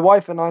eaters. My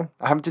wife and I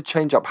are having to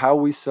change up how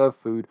we serve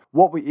food,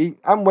 what we eat,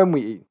 and when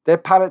we eat. Their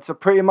palates are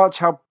pretty much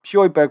how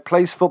Pjøjberg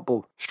plays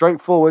football,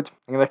 straightforward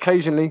and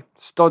occasionally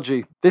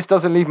stodgy. This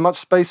doesn't leave much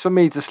space for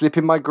me to slip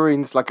in my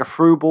greens like a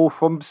through ball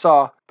from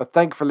Sarr, but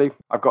thankfully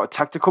I've got a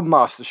tactical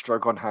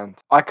masterstroke on hand.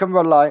 I can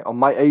rely on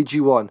my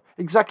AG1,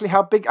 exactly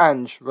how Big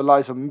Ange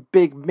relies on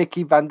Big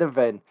Mickey van der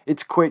Ven.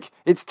 It's quick,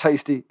 it's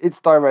tasty, it's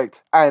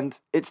direct, and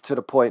it's to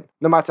the point.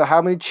 No matter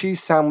how many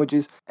cheese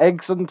sandwiches,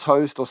 eggs on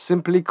toast, or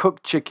simply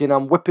cooked chicken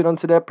I'm whipping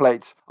onto their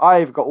plates,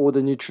 I've got all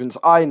the nutrients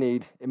I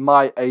need in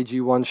my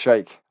AG1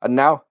 shake. And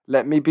now,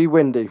 let me be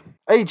windy.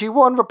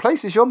 AG1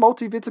 replaces your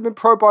multivitamin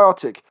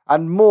probiotic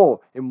and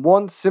more in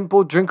one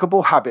simple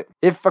drinkable habit.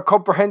 If a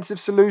comprehensive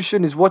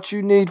solution is what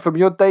you need from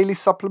your daily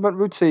supplement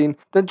routine,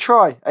 then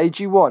try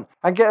AG1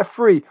 and get a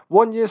free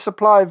 1-year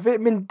supply of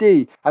vitamin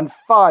D and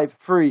 5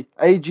 free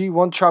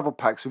AG1 travel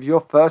packs with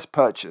your first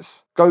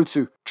purchase. Go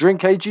to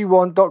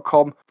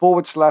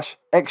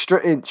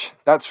drinkag1.com/extra inch.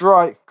 That's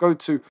right, go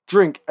to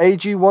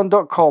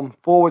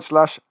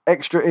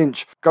drinkag1.com/extra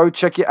inch. Go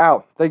check it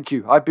out. Thank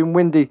you. I've been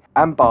Windy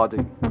and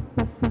Bardi.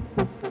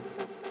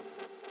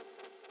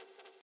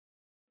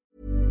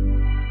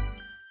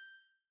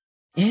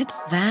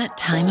 It's that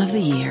time of the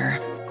year.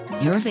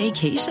 Your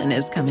vacation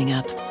is coming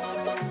up.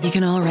 You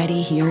can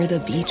already hear the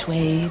beach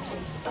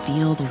waves,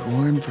 feel the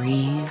warm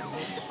breeze,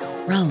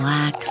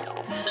 relax,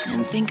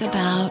 and think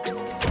about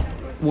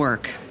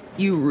work.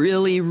 You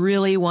really,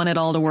 really want it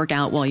all to work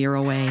out while you're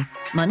away.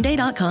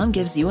 Monday.com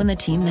gives you and the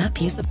team that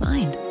peace of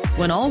mind.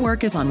 When all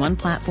work is on one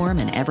platform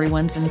and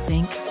everyone's in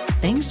sync,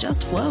 things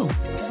just flow.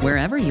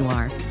 Wherever you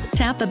are,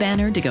 tap the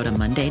banner to go to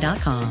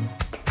Monday.com.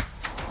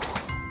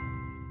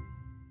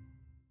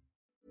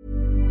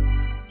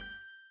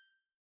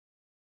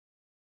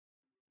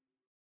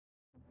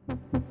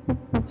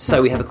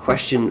 So we have a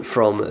question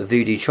from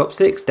Voodoo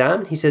Chopsticks.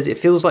 Dan, he says, it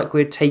feels like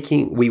we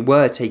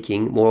were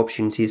taking more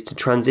opportunities to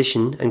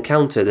transition and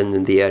counter than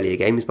in the earlier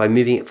games by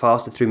moving it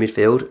faster through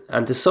midfield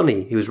and to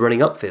Sonny, who was running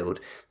upfield.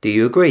 Do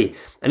you agree?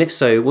 And if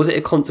so, was it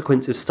a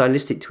consequence of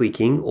stylistic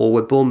tweaking, or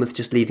were Bournemouth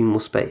just leaving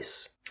more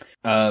space?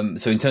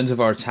 So in terms of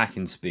our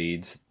attacking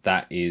speeds,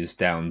 that is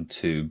down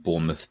to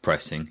Bournemouth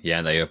pressing.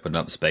 Yeah, they opened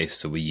up space,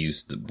 so we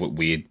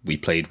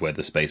played where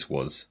the space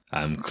was.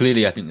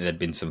 Clearly, I think there'd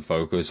been some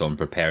focus on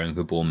preparing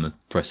for Bournemouth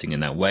pressing in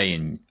that way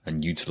and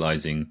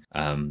utilising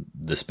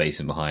the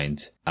space in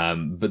behind.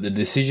 But the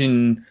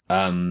decision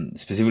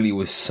specifically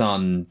with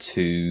Son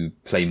to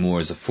play more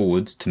as a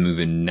forward, to move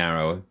in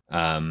narrow,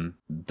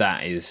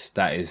 that is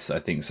I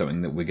think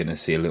something that we're going to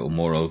see a little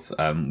more of.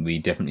 We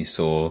definitely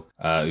saw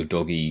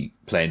Udogie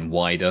playing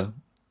wider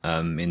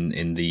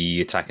in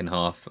the attacking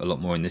half a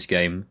lot more in this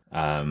game.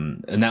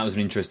 And that was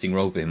an interesting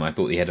role for him. I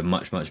thought he had a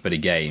much better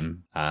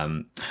game.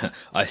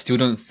 I still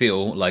don't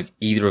feel like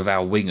either of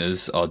our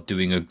wingers are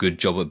doing a good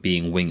job at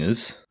being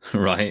wingers,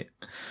 right?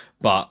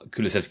 But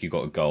Kulusevski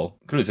got a goal.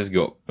 Kulusevski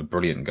got a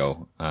brilliant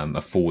goal,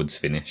 a forwards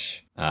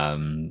finish.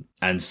 And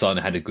Son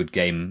had a good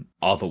game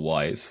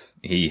otherwise.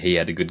 He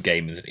had a good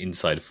game as an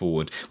inside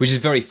forward, which is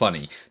very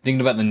funny.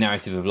 Thinking about the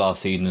narrative of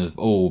last season of,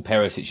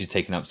 Perisic has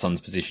taken up Son's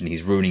position,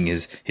 he's ruining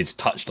his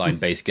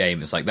touchline-based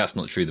game. It's like, that's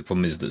not true. The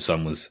problem is that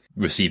Son was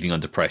receiving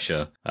under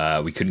pressure.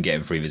 We couldn't get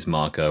him free of his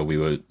marker. We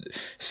were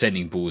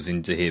sending balls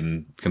into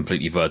him,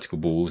 completely vertical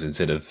balls,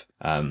 instead of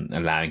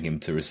allowing him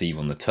to receive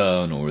on the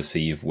turn or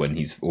receive when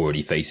he's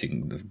already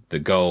facing the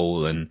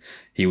goal. And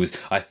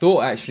I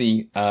thought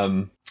actually,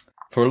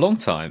 for a long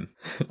time,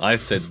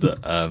 I've said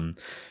that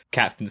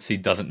captaincy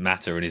doesn't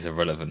matter and is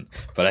irrelevant.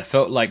 But I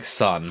felt like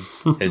Son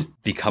has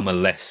become a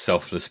less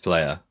selfless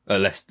player,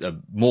 a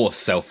more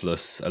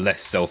selfless, a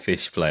less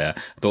selfish player.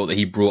 I thought that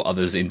he brought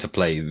others into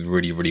play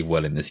really, really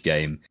well in this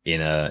game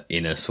in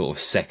a sort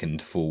of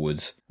second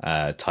forwards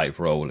type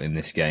role in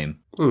this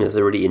game. That's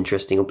a really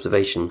interesting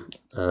observation.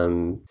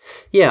 I'm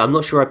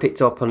not sure I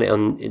picked up on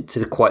it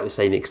to quite the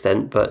same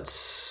extent, but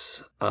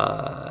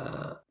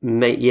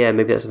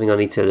maybe that's something I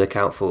need to look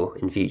out for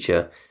in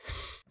future.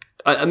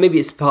 Maybe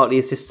it's partly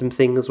a system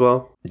thing as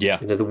well. Yeah,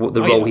 the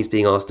role he's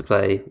being asked to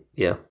play.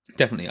 Yeah,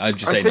 definitely. I'm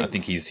just saying. I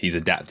think he's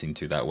adapting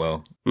to that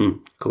well.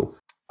 Cool.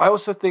 I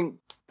also think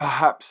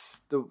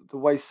perhaps the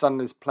way Son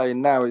is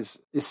playing now is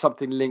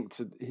something linked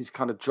to his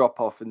kind of drop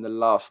off in the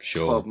last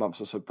 12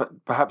 months or so.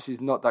 But perhaps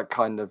he's not that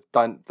kind of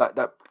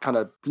that kind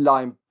of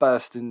line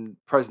bursting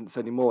presence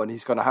anymore, and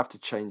he's going to have to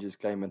change his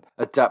game and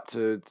adapt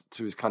to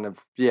his kind of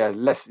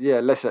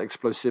lesser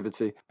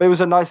explosivity. But it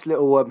was a nice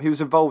little. He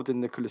was involved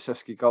in the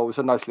Kulusevski goal. It was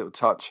a nice little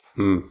touch.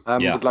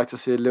 Would like to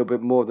see a little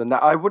bit more than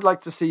that. I would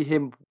like to see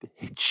him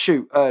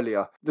shoot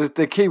earlier.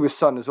 The key with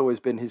Son has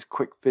always been his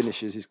quick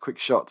finishes, his quick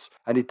shots,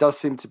 and he does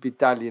seem to be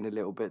dallying a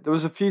little bit. There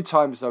was a few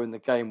times though in the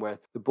game where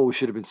the ball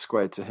should have been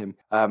squared to him.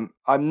 I'm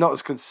not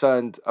as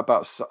concerned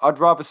about. I'd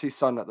rather see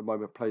Son at the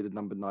moment play the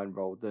number 9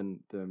 role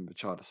than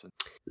Richarlison.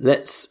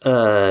 Let's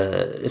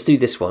do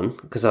this one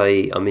because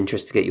I'm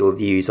interested to get your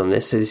views on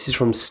this. So this is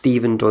from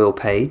Stephen Doyle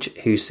Page,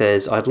 who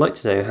says, "I'd like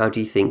to know, how do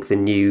you think the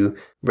new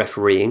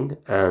refereeing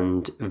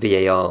and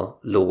VAR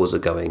laws are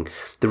going?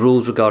 The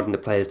rules regarding the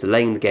players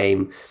delaying the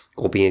game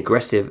or being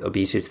aggressive,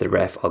 abusive to the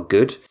ref are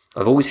good.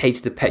 I've always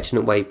hated the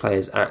petulant way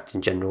players act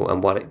in general,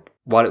 and while it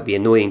would be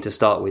annoying to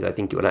start with, I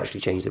think it will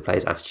actually change the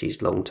players'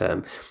 attitudes long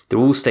term. The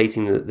rules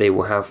stating that they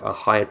will have a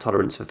higher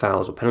tolerance for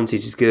fouls or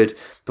penalties is good,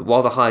 but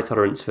while the high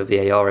tolerance for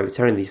VAR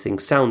overturning these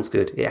things sounds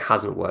good, it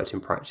hasn't worked in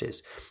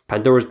practice.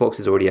 Pandora's box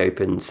is already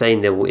open.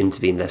 Saying they will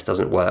intervene less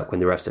doesn't work when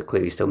the refs are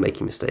clearly still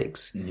making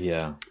mistakes."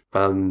 Yeah.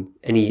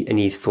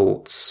 Any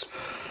thoughts?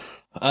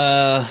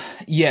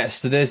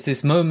 Yes, so there's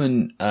this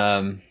moment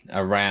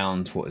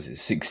around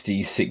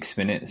 66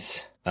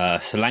 minutes.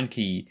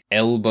 Solanke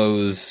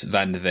elbows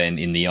Van de Ven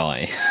in the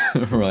eye,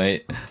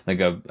 right? Like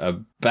a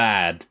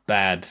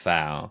bad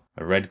foul,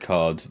 a red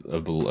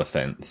cardable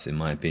offence, in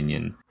my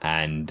opinion.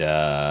 And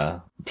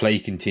play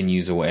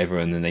continues or whatever,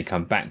 and then they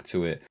come back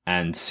to it,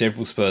 and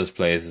several Spurs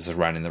players are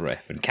surrounding the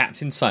ref. And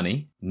Captain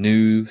Sonny,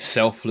 new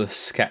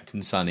selfless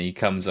Captain Sonny,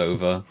 comes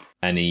over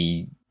and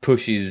he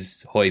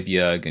pushes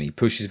Højbjerg and he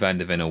pushes Van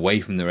de Ven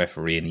away from the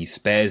referee, and he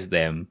spares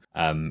them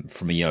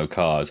from a yellow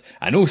card.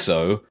 And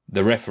also,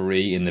 the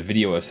referee and the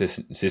video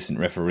assistant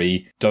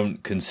referee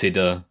don't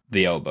consider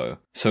the elbow.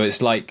 So it's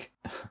like,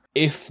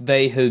 if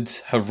they had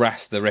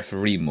harassed the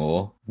referee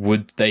more,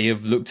 would they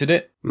have looked at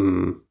it?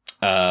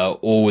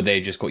 Or would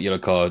they just got yellow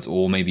cards,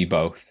 or maybe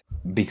both?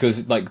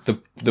 Because like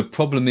the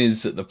problem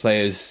is that the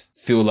players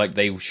feel like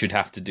they should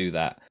have to do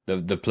that.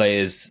 The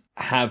players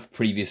have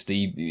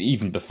previously,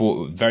 even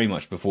before, very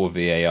much before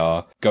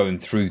VAR, going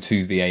through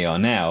to VAR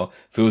now,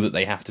 feel that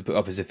they have to put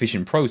up a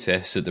sufficient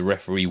protest that the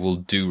referee will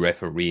do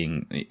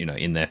refereeing,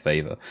 in their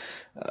favour.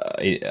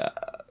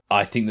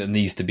 I think there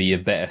needs to be a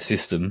better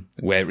system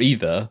where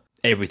either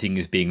everything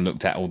is being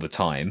looked at all the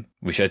time,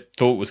 which I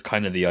thought was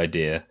kind of the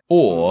idea,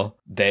 or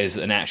there's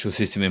an actual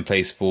system in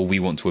place for, we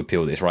want to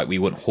appeal this, right? We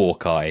want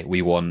Hawkeye,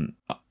 we want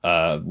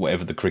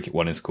whatever the cricket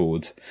one is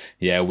called.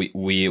 Yeah,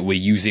 we're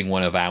using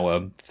one of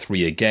our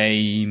 3 a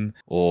game,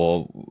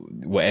 or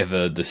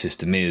whatever the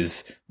system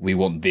is. We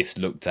want this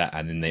looked at,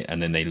 and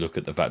then they look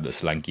at the fact that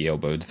Solanke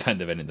elbowed Van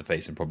de Ven in the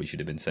face and probably should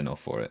have been sent off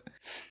for it.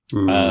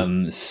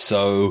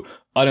 So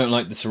I don't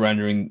like the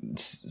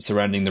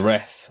surrounding the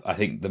ref. I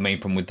think the main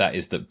problem with that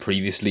is that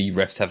previously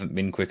refs haven't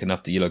been quick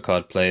enough to yellow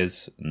card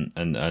players,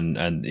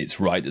 and it's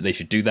right that they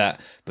should do that.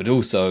 But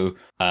also,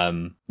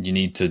 you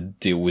need to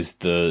deal with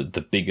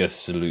the bigger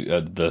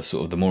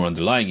the more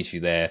underlying issue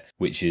there,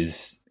 which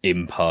is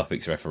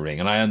imperfect refereeing.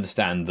 And I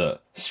understand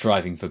that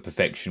striving for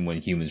perfection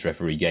when humans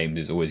referee games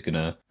is always going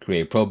to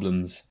create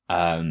problems.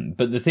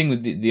 But the thing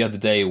with the other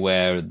day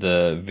where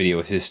the video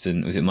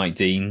assistant, was it Mike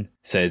Dean,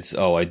 said,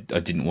 "Oh, I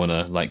didn't want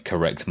to like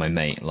correct my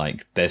mate.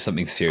 Like, there's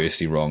something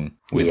seriously wrong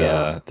with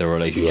the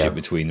relationship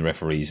between the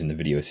referees and the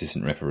video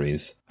assistant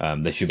referees.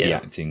 They should be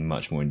acting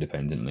much more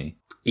independently."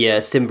 Yeah,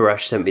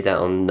 Simbarash sent me that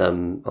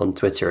on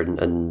Twitter,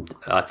 and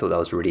I thought that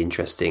was a really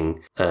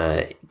interesting,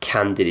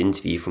 candid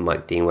interview from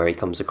Mike Dean, where he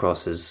comes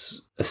across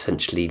as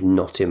essentially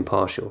not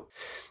impartial.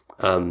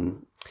 I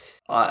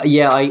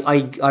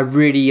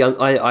really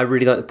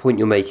like the point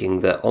you're making,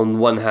 that on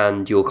one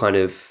hand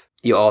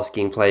you're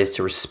asking players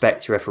to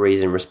respect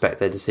referees and respect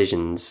their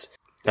decisions,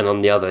 and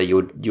on the other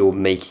you're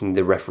making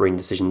the refereeing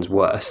decisions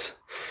worse.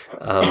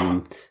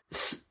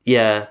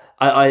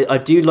 I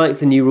do like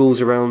the new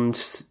rules around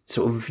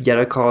sort of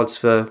yellow cards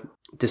for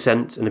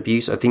dissent and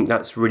abuse. I think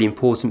that's really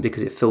important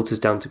because it filters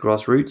down to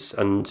grassroots,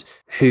 and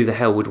who the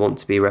hell would want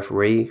to be a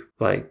referee?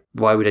 Like,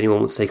 why would anyone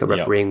want to take up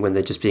refereeing when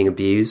they're just being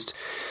abused?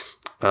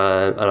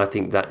 And I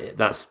think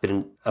that's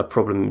been a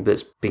problem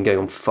that's been going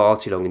on far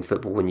too long in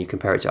football when you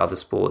compare it to other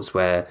sports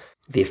where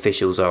the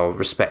officials are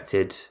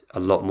respected a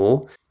lot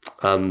more.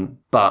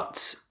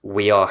 But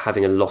we are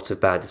having a lot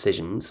of bad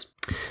decisions.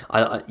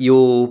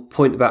 Your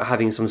point about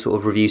having some sort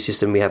of review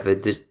system, we have a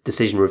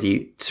decision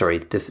review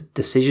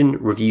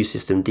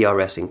system,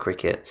 DRS, in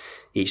cricket.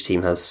 Each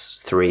team has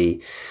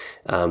 3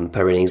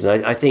 per innings.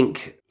 And I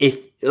think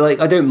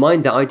I don't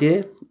mind that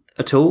idea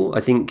at all. I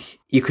think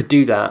you could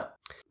do that,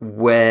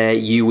 where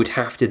you would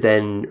have to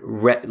then,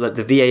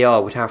 the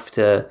VAR would have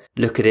to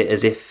look at it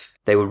as if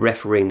they were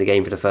refereeing the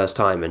game for the first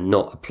time and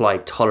not apply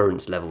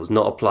tolerance levels,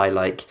 not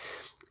apply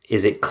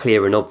is it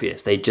clear and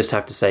obvious? They just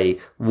have to say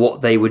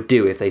what they would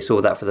do if they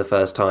saw that for the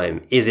first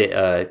time. Is it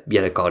a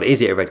yellow card?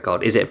 Is it a red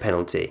card? Is it a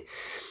penalty?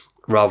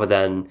 Rather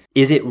than,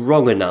 is it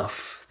wrong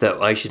enough that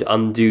I should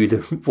undo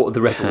what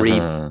the referee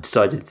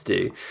decided to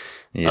do?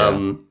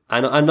 Yeah.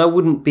 And I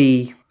wouldn't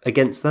be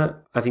against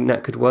that. I think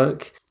that could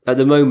work. At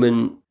the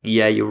moment,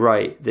 yeah, you're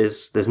right.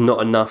 There's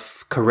not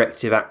enough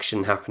corrective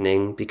action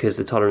happening because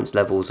the tolerance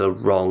levels are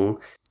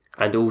wrong.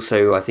 And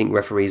also, I think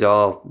referees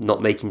are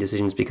not making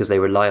decisions because they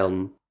rely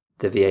on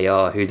the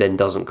VAR, who then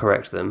doesn't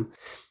correct them,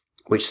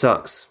 which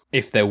sucks.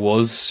 If there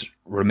was,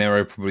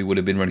 Romero probably would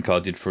have been red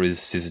carded for his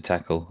scissor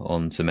tackle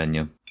on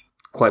Semenya.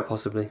 Quite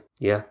possibly,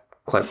 yeah.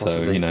 Quite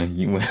possibly. So,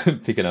 you were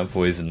picking up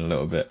poison a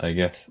little bit, I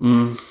guess.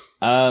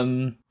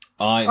 I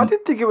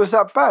didn't think it was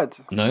that bad.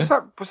 No?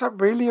 Was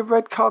that really a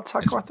red card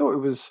tackle? I thought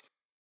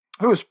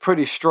it was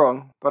pretty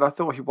strong, but I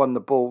thought he won the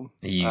ball.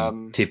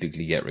 You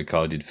typically get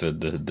recorded for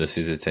the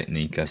scissor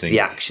technique, I think. The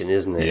action,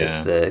 isn't it?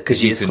 Yeah.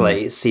 Because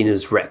it's seen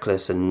as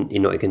reckless and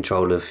you're not in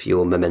control of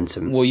your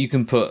momentum. Well, you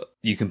can put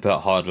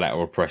hard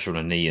lateral pressure on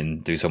a knee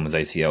and do someone's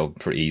ACL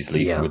pretty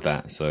easily with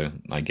that, so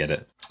I get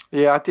it.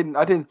 Yeah, I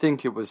didn't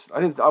think it was.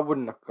 I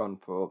wouldn't have gone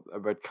for a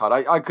red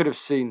card. I would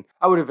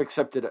have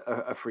accepted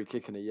a free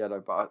kick and a yellow,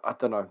 but I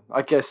don't know.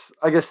 I guess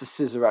the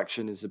scissor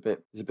action is a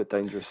bit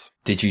dangerous.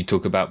 Did you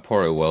talk about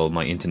Porro? Well,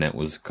 my internet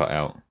was cut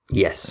out.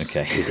 Yes.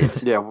 Okay. We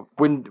did. Yeah,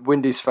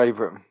 Windy's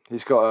favourite.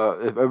 He's got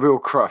a real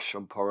crush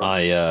on Porro.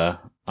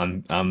 I'm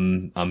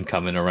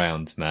coming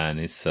around, man.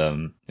 It's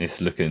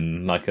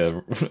looking like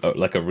a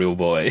real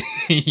boy.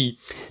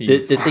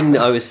 The thing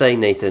that I was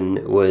saying,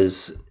 Nathan,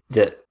 was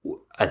that.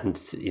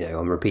 And,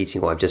 I'm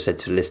repeating what I've just said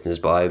to the listeners,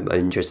 but I'm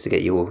interested to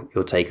get your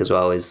take as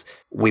well, is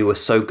we were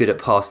so good at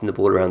passing the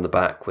ball around the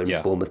back when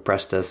Bournemouth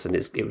pressed us, and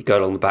it would go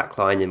along the back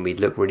line and we'd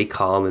look really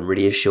calm and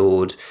really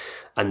assured.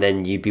 And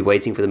then you'd be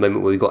waiting for the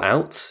moment where we got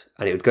out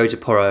and it would go to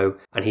Porro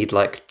and he'd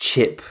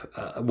chip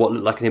what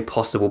looked like an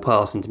impossible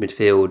pass into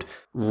midfield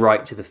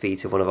right to the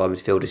feet of one of our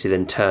midfielders, who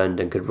then turned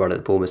and could run at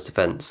the Bournemouth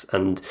defence.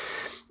 And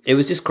it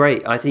was just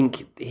great. I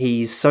think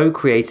he's so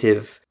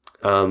creative,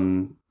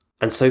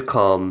 and so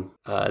calm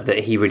that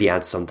he really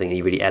adds something.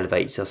 He really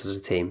elevates us as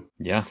a team.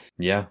 Yeah.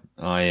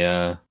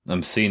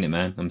 I'm seeing it,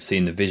 man. I'm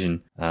seeing the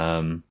vision.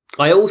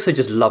 I also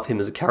just love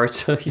him as a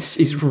character.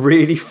 He's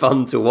really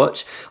fun to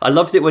watch. I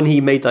loved it when he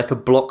made a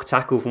block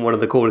tackle from one of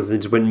the corners and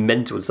just went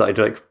mental and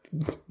started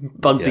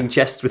bumping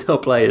chests with our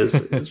players.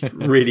 It's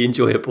really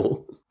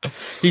enjoyable.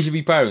 He should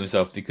be proud of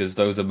himself because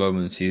those are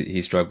moments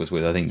he struggles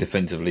with, I think,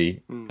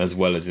 defensively as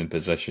well as in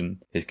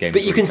possession. His game,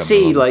 but you can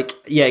see,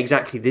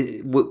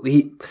 exactly.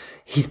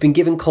 He's been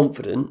given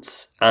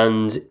confidence,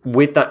 and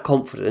with that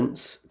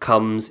confidence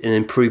comes an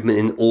improvement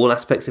in all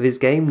aspects of his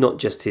game, not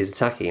just his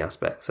attacking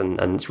aspects. And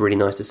it's really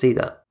nice to see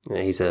that.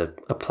 He's a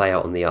player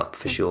on the up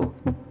for sure.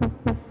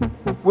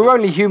 We're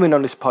only human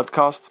on this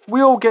podcast. We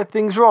all get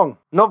things wrong.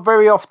 Not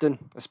very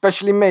often,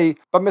 especially me,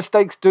 but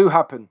mistakes do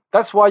happen.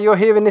 That's why you're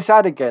hearing this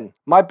ad again.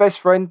 My best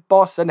friend,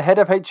 boss, and head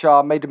of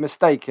HR made a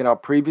mistake in our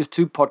previous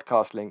 2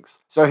 podcast links.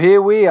 So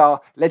here we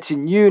are,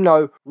 letting you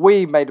know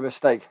we made a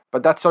mistake.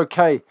 But that's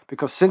okay,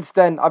 because since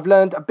then I've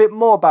learned a bit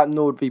more about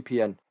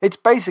NordVPN. It's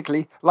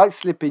basically like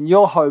slipping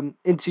your home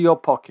into your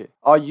pocket.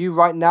 Are you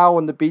right now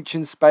on the beach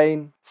in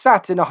Spain,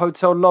 sat in a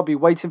hotel lobby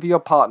waiting for your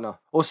partner,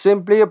 or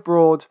simply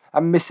abroad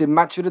and missing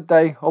Match of the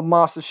Day or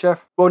MasterChef?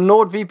 Well,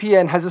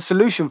 NordVPN has a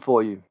solution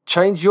for you.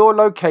 Change your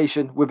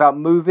location without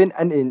moving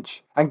an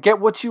inch and get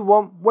what you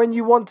want when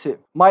you want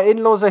it. My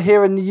in-laws are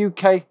here in the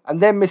UK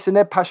and they're missing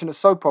their passionate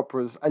soap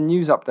operas and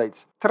news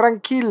updates.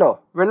 Tranquilo,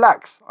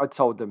 relax, I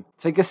told them.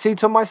 Take a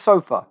seat on my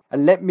sofa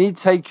and let me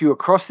take you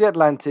across the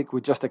Atlantic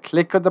with just a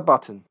click of the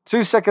button.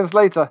 2 seconds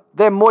later,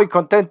 they're muy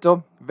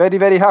contento, very,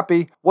 very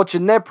happy,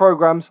 watching their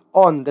programs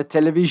on the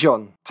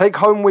television. Take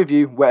home with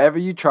you wherever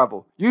you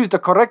travel. Use the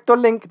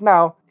correcto link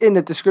now in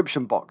the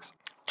description box.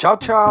 Ciao,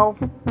 ciao.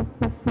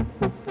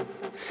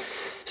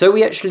 So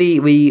we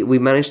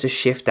managed to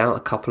shift out a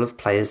couple of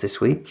players this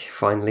week,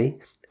 finally.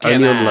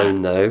 Only on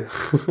loan, though.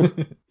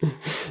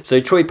 So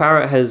Troy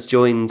Parrott has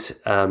joined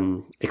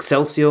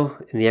Excelsior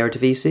in the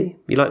Eredivisie.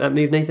 You like that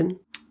move, Nathan?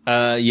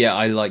 Yeah,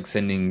 I like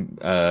sending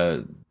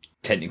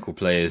technical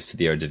players to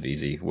the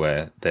Eredivisie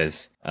where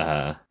there's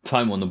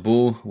time on the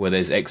ball, where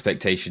there's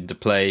expectation to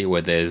play,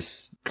 where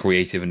there's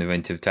creative and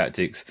inventive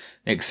tactics.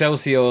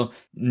 Excelsior,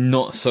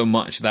 not so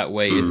much that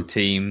way as a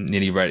team,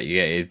 nearly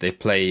relegated. They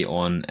play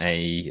on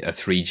a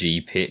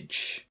 3G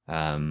pitch,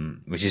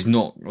 which is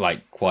not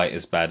like quite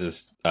as bad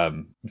as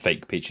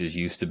fake pitches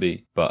used to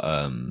be, but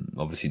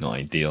obviously not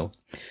ideal.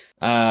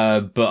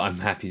 But I'm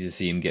happy to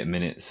see him get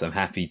minutes. I'm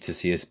happy to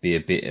see us be a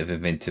bit of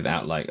inventive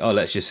out, like, oh,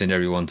 let's just send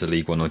everyone to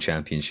League One or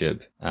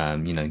Championship.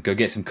 Go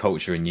get some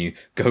culture in you.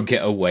 Go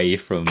get away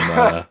from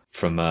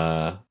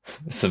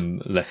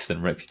some less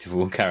than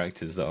reputable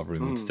characters that are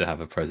rumoured to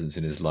have a presence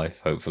in his life,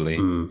 hopefully.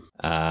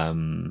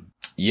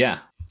 Yeah.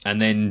 And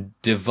then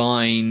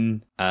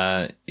Divine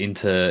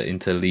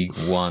into League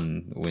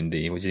One,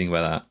 Windy. What do you think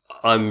about that?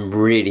 I'm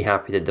really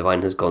happy that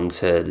Divine has gone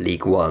to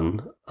League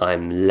One.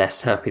 I'm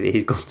less happy that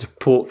he's gone to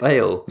Port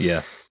Vale.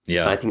 Yeah.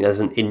 I think that's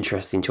an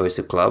interesting choice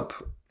of club,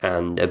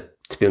 and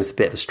to be honest, a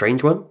bit of a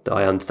strange one.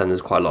 I understand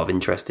there's quite a lot of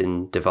interest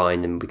in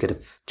Divine, and we could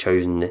have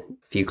chosen a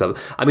few clubs.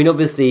 I mean,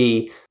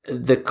 obviously,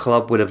 the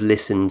club would have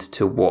listened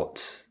to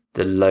what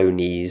the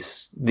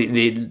loanees,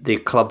 the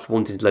clubs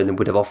wanted to loan them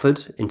would have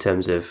offered in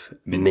terms of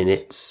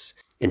minutes,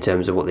 in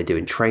terms of what they do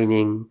in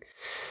training,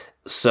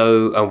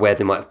 so and where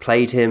they might have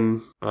played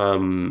him,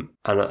 and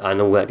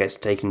all that gets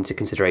taken into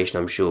consideration,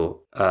 I'm sure.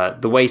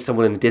 The way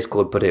someone in the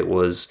Discord put it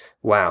was,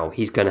 wow,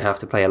 he's going to have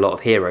to play a lot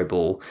of hero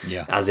ball,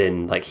 as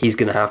in, like, he's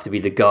going to have to be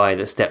the guy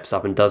that steps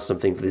up and does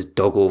something for this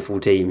dog-awful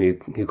team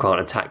who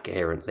can't attack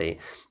coherently.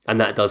 And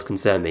that does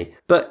concern me.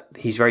 But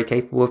he's very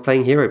capable of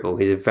playing hero ball.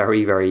 He's a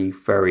very, very,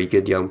 very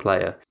good young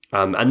player.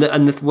 And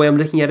the way I'm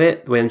looking at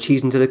it, the way I'm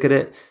choosing to look at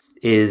it,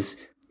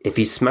 is if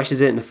he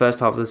smashes it in the first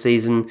half of the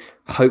season,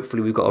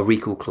 hopefully we've got a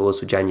recall clause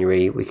for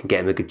January. We can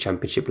get him a good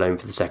championship loan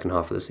for the second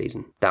half of the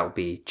season. That would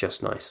be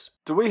just nice.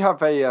 Do we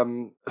have a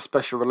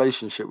special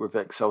relationship with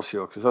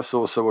Excelsior? Because that's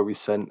also where we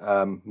sent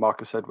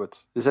Marcus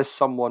Edwards. Is there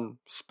someone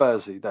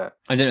Spursy there?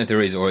 I don't know if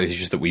there is, or it's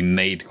just that we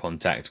made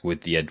contact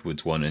with the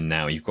Edwards one, and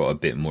now you've got a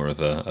bit more of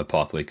a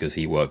pathway because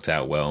he worked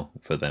out well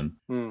for them.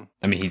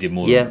 I mean, he did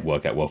more than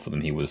work out well for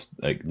them. He was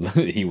like,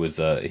 he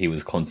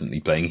was constantly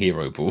playing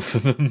hero ball for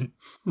them.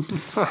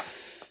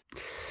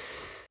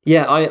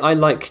 Yeah, I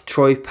like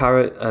Troy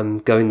Parrott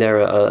going there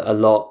a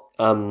lot.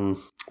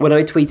 When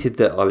I tweeted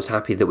that I was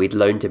happy that we'd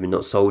loaned him and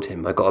not sold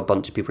him, I got a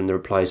bunch of people in the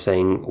reply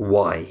saying,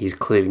 why? He's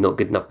clearly not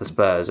good enough for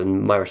Spurs.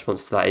 And my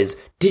response to that is,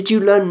 did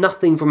you learn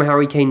nothing from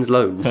Harry Kane's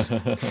loans?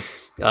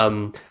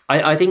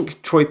 I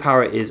think Troy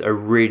Parrott is a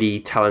really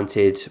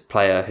talented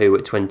player who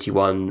at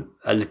 21,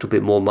 a little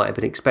bit more might have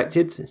been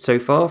expected so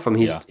far from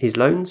his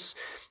loans.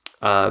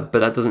 But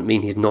that doesn't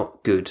mean he's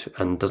not good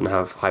and doesn't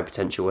have high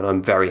potential. And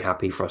I'm very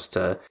happy for us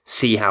to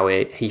see how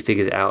he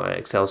figures it out at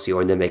Excelsior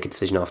and then make a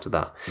decision after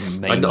that.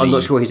 I'm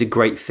not sure he's a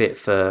great fit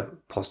for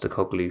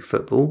Postecoglou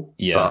football.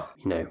 But,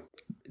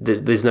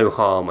 there's no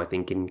harm, I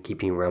think, in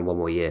keeping him around one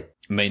more year.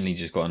 Mainly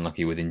just got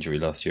unlucky with injury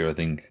last year, I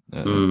think.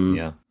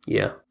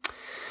 Yeah.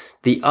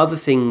 The other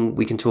thing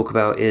we can talk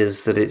about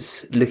is that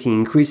it's looking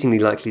increasingly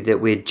likely that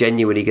we're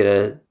genuinely going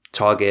to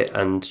target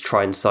and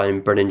try and sign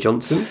Brennan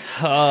Johnson.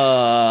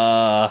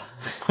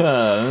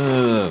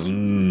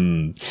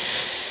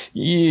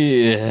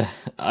 Yeah,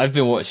 I've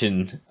been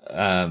watching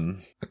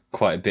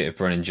quite a bit of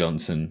Brennan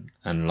Johnson,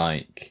 and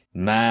like,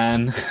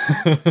 man,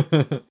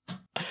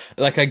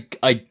 like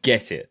I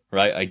get it,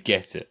 right? I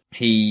get it.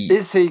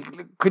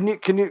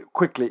 Can you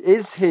quickly?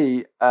 Is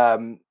he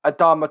Adama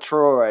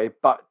Traore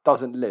but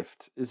doesn't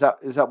lift? Is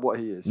that what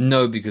he is?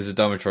 No, because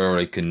Adama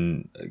Traore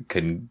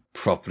can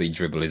properly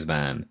dribble his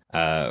man,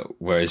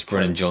 whereas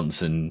Brennan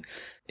Johnson,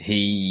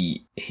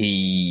 he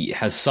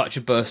has such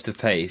a burst of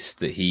pace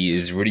that he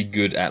is really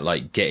good at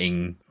like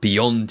getting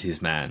beyond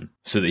his man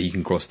so that he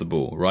can cross the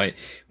ball, right?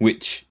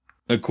 Which,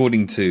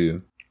 according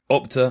to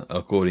Opta,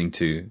 according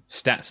to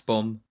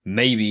StatsBomb,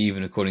 maybe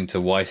even according to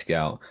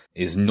Wyscout,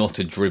 is not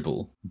a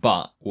dribble.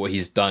 But what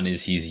he's done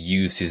is he's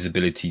used his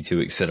ability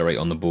to accelerate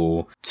on the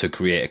ball to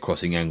create a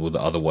crossing angle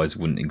that otherwise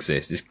wouldn't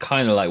exist. It's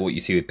kind of like what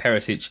you see with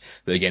Perisic,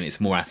 but again, it's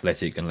more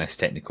athletic and less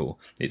technical.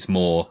 It's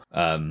more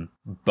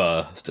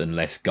burst and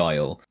less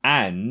guile.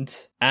 And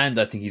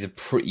I think he's a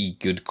pretty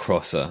good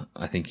crosser.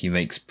 I think he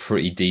makes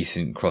pretty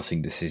decent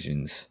crossing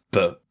decisions.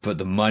 But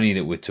the money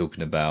that we're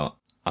talking about,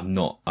 I'm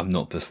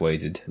not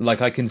persuaded. Like,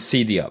 I can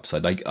see the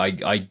upside.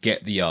 I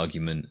get the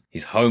argument.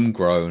 He's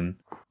homegrown.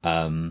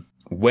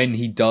 When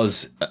he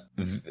does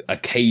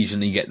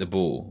occasionally get the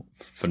ball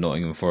for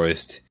Nottingham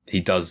Forest, he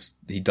does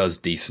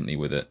decently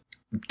with it.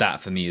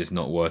 That for me is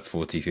not worth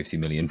 40-50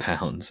 million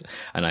pounds.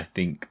 And I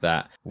think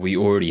that we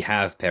already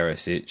have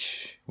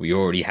Perisic, we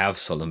already have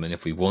Solomon.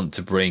 If we want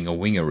to bring a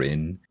winger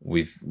in,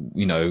 we've,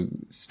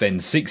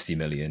 spend 60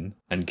 million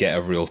and get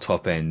a real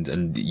top end,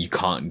 and you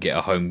can't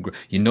get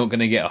you're not going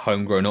to get a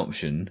homegrown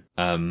option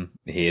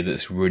here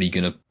that's really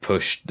going to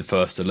push the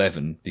first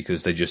 11,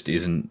 because there just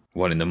isn't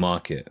one in the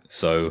market.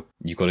 So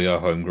you've got to go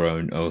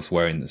homegrown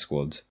elsewhere in the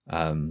squad.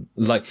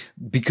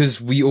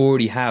 Because we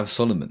already have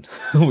Solomon,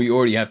 we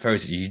already have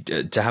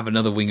Perisic. To have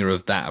another winger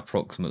of that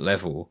approximate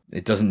level,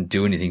 it doesn't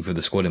do anything for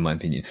the squad, in my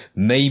opinion.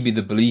 Maybe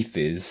the belief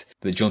is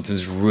that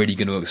Johnson's really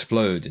going to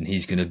explode and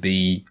he's going to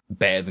be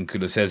better than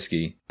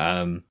Kulusevski.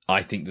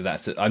 I think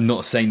I'm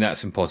not saying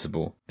that's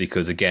impossible,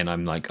 because again,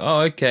 I'm like,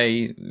 oh,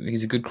 okay,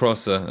 he's a good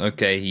crosser.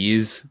 Okay, he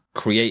is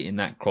creating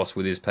that cross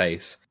with his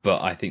pace,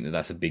 but I think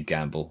that's a big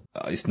gamble.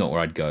 It's not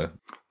where I'd go.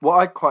 What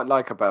I quite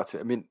like about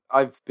it, I mean,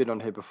 I've been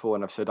on here before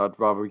and I've said I'd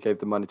rather we gave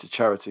the money to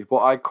charity.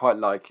 What I quite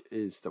like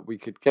is that we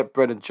could get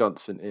Brennan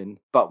Johnson in,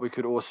 but we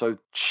could also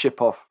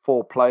ship off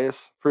 3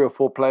 or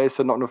 4 players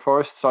to Nottingham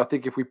Forest. So I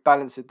think if we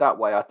balance it that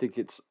way, I think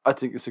it's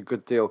a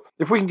good deal.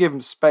 If we can give him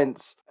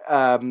Spence,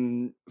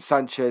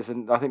 Sanchez,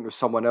 and I think there's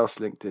someone else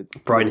linked in.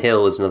 Brian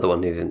Hill is another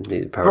one who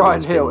apparently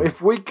Brian Hill.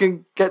 If we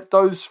can get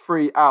those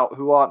 3 out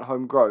who aren't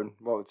homegrown,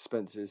 well, it's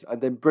Spence's,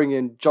 and then bring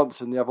in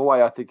Johnson the other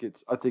way, I think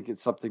it's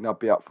something I'd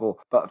be up for.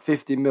 But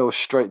 50 mil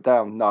straight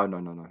down, no,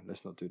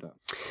 let's not do that.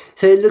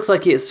 So it looks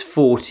like it's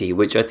 40,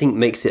 which I think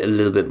makes it a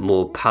little bit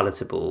more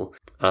palatable.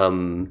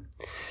 So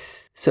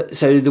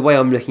the way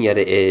I'm looking at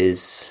it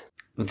is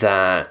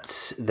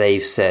that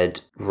they've said,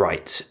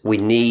 right, we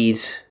need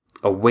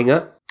a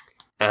winger.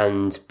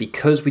 And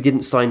because we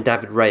didn't sign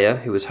David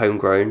Raya, who was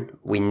homegrown,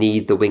 we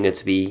need the winger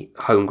to be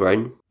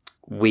homegrown.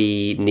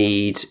 We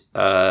need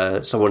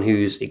someone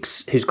who's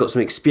got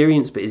some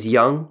experience but is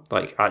young,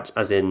 like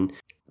as in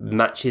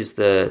matches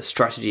the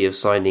strategy of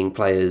signing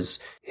players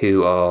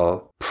who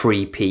are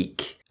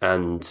pre-peak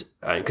and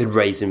could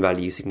raise in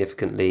value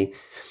significantly.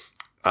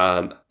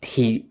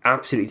 He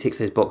absolutely ticks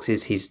those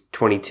boxes. He's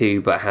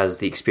 22 but has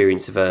the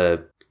experience of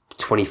a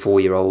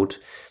 24-year-old.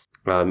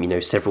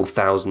 Several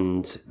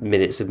thousand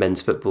minutes of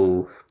men's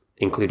football,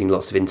 including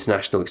lots of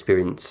international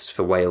experience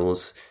for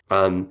Wales.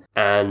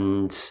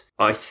 And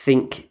I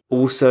think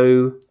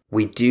also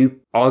we do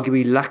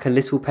arguably lack a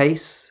little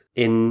pace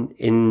in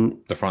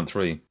the front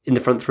three. In the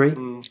front three?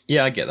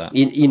 Yeah, I get that.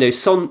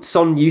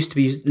 Son used to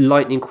be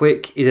lightning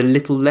quick, is a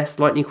little less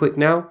lightning quick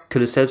now.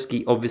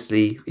 Kulusevski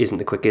obviously isn't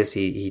the quickest.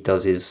 He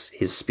does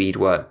his speed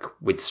work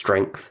with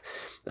strength.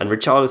 And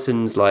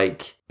Richarlison's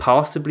like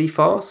passably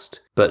fast,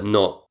 but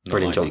not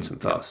Brennan Johnson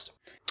fast.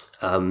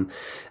 And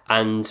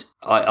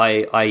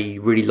I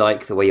really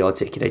like the way you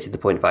articulated the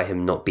point about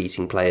him not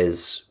beating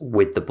players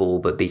with the ball,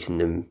 but beating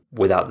them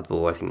without the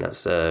ball. I think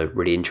that's a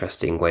really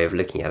interesting way of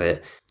looking at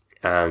it.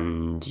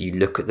 And you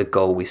look at the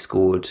goal we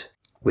scored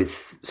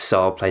with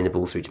Sarr playing the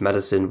ball through to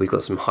Maddison. We've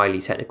got some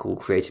highly technical,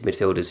 creative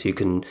midfielders who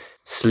can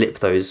slip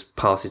those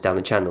passes down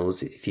the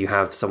channels. If you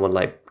have someone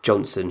like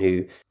Johnson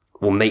who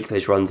will make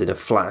those runs in a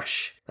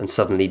flash and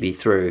suddenly be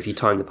through. If you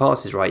time the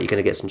passes right, you're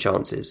going to get some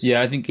chances. Yeah,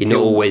 I think you're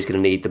not always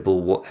going to need the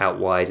ball out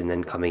wide and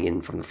then coming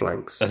in from the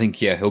flanks. I think,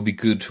 he'll be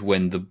good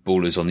when the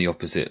ball is on the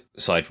opposite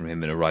side from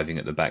him and arriving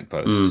at the back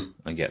post.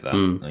 I get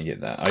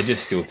that. I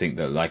just still think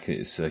that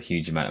it's a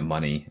huge amount of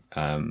money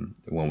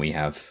when we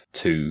have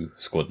 2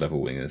 squad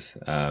level wingers.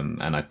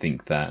 And I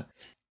think that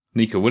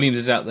Nico Williams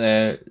is out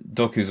there.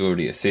 Doku's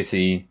already at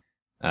City.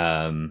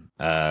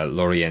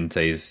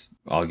 Loriente's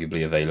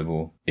arguably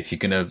available. If you're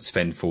gonna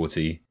spend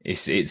 40,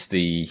 it's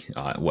the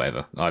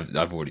whatever.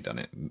 I've already done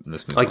it.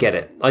 Let's move on. I get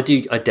it. I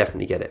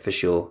definitely get it for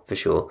sure.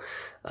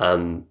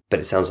 But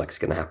it sounds like it's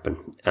going to happen,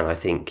 and I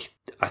think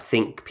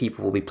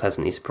people will be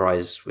pleasantly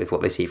surprised with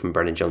what they see from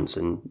Brennan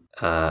Johnson.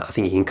 I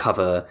think he can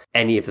cover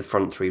any of the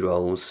front 3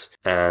 roles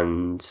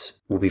and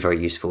will be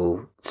very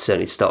useful.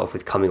 Certainly to start off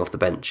with, coming off the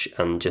bench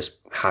and just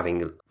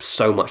having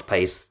so much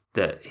pace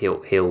that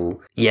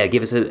he'll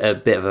give us a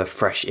bit of a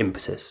fresh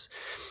impetus.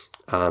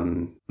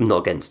 I'm not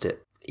against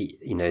it.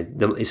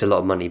 It's a lot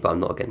of money, but I'm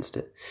not against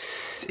it.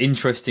 It's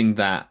interesting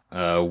that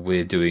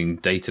we're doing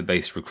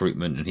database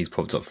recruitment and he's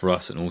popped up for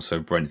us, and also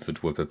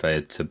Brentford were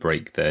prepared to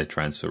break their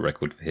transfer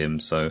record for him.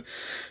 So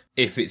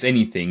if it's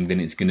anything, then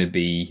it's going to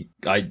be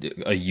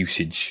a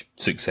usage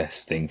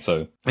success thing.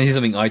 So this is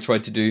something I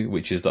tried to do,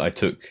 which is that I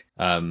took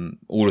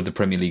all of the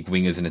Premier League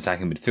wingers and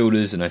attacking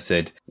midfielders, and I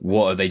said,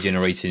 what are they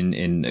generating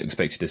in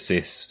expected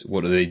assists?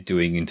 What are they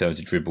doing in terms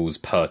of dribbles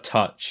per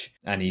touch?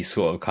 And he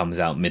sort of comes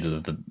out middle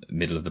of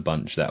the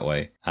bunch that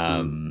way.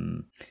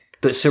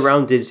 But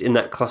surrounded in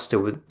that cluster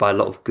by a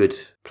lot of good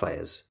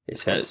players,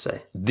 it's fair to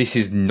say. This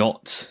is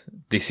not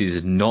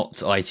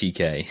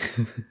ITK.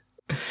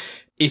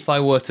 If I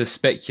were to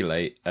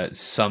speculate at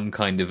some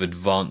kind of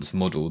advanced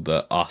model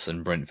that us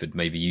and Brentford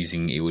may be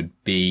using, it would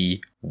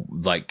be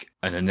like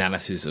an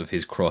analysis of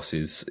his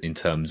crosses in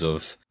terms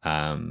of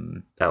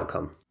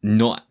outcome.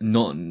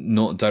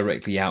 Not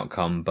directly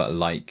outcome, but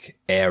like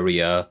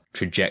area,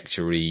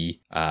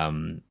 trajectory,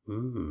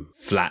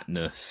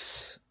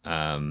 flatness,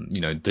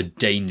 the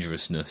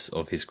dangerousness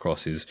of his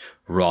crosses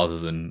rather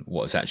than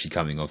what's actually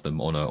coming of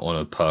them on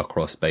a per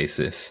cross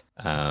basis.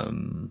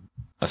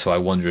 So I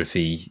wonder if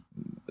he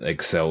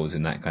excels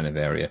in that kind of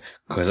area,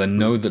 because I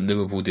know that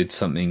Liverpool did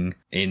something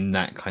in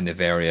that kind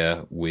of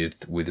area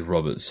with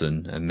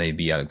Robertson and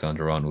maybe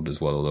Alexander-Arnold as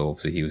well, although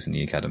obviously he was in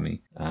the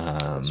academy.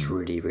 That's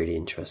really, really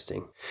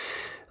interesting.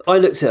 I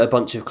looked at a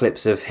bunch of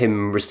clips of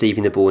him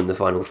receiving the ball in the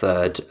final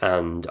third,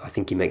 and I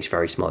think he makes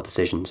very smart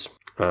decisions.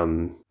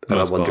 And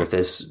I wonder if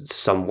there's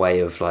some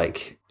way of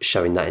like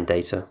showing that in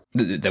data.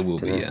 There will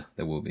be, yeah.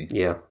 There will be.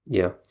 Yeah.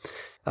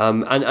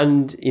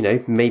 And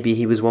maybe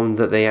he was one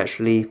that they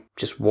actually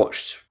just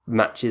watched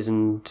matches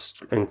and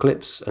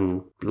clips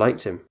and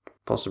liked him,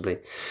 possibly.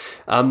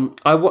 I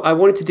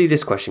wanted to do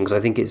this question because I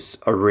think it's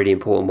a really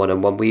important one,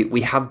 and one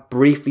we have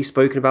briefly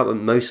spoken about, but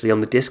mostly on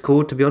the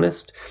Discord, to be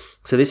honest.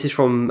 So this is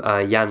from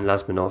Jan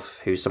Lasmanov,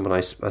 who's someone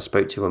I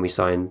spoke to when we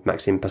signed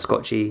Maxim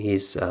Pascocci.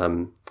 He's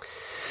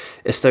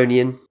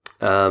Estonian.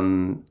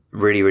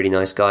 Really, really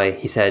nice guy.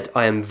 He said,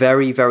 I am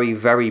very, very,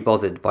 very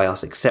bothered by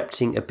us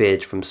accepting a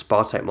bid from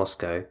Spartak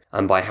Moscow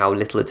and by how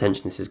little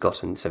attention this has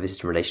gotten. So this is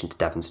in relation to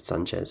Davinson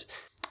Sanchez.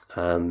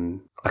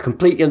 I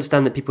completely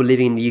understand that people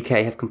living in the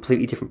UK have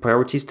completely different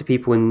priorities to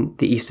people in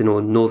the Eastern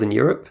or Northern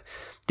Europe.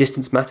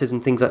 Distance matters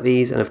and things like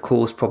these, and of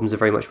course problems are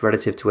very much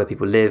relative to where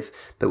people live,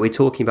 but we're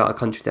talking about a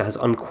country that has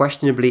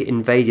unquestionably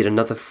invaded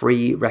another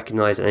free,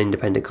 recognised and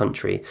independent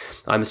country.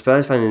 I'm a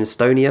Spurs fan in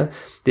Estonia.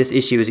 This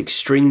issue is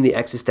extremely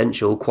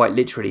existential, quite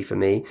literally for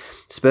me.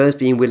 Spurs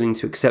being willing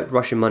to accept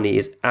Russian money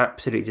is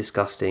absolutely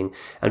disgusting,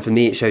 and for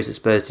me it shows that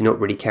Spurs do not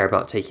really care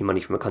about taking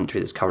money from a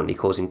country that's currently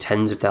causing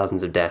tens of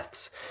thousands of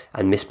deaths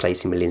and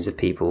misplacing millions of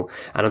people.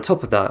 And on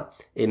top of that,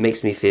 it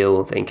makes me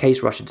feel that in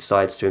case Russia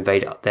decides to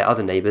invade their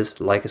other neighbours,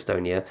 like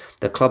Estonia,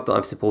 the club that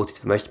I've supported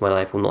for most of my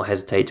life will not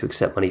hesitate to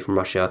accept money from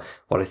Russia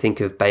while I think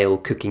of Bale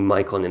cooking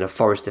Maicon in a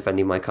forest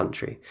defending my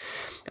country.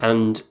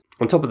 And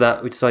on top of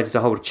that, we decided to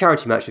hold a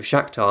charity match with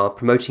Shakhtar,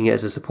 promoting it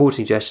as a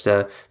supporting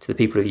gesture to the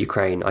people of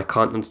Ukraine. I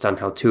can't understand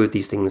how two of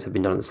these things have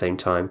been done at the same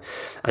time.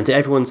 And to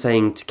everyone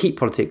saying to keep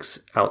politics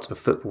out of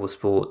football or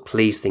sport,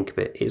 please think of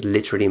it. It's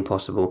literally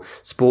impossible.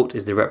 Sport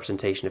is the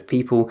representation of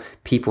people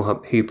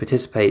who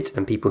participate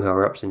and people who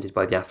are represented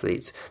by the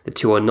athletes. The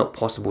two are not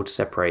possible to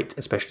separate,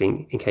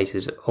 especially in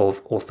cases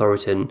of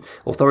authoritarian,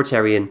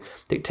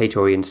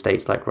 dictatorial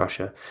states like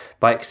Russia.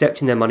 By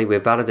accepting their money, we're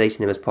validating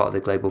them as part of the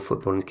global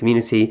footballing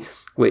community,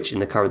 which in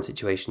the current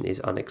situation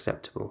is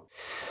unacceptable.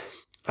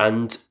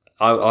 And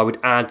I would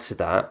add to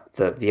that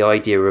the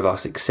idea of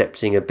us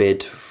accepting a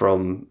bid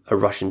from a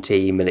Russian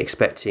team and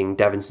expecting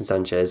Davinson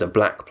Sanchez, a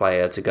black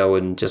player, to go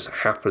and just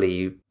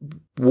happily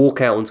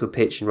walk out onto a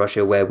pitch in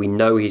Russia where we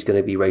know he's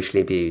going to be racially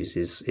abused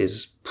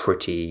is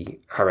pretty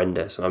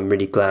horrendous. And I'm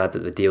really glad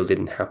that the deal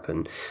didn't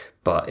happen.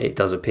 But it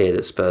does appear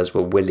that Spurs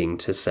were willing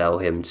to sell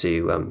him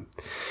to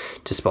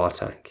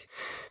Spartak.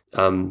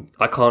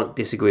 I can't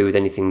disagree with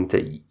anything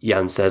that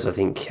Jan says. I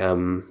think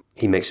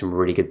he makes some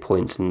really good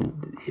points,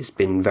 and it's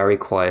been very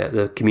quiet.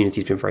 The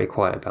community's been very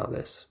quiet about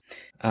this.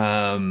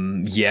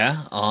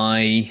 Yeah,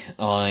 I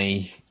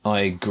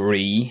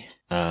agree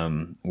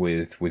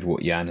with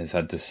what Jan has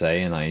had to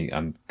say, and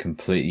I'm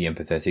completely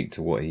empathetic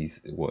to what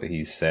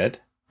he's said.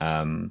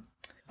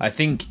 I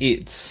think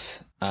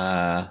it's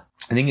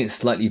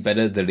slightly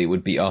better that it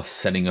would be us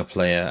selling a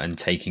player and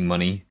taking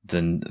money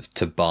than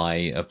to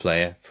buy a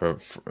player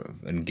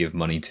and give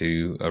money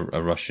to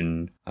a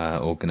Russian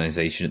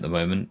organization at the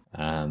moment.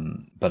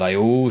 But I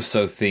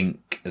also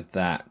think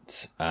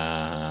that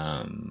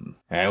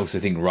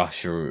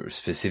Russia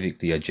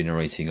specifically are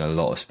generating a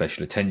lot of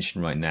special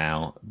attention right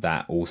now.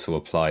 That also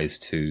applies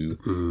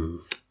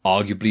to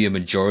arguably a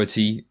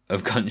majority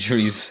of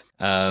countries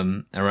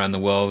around the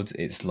world.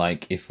 It's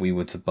like if we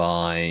were to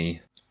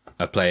buy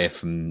a player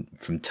from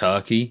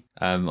Turkey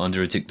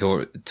under a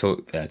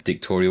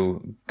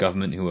dictatorial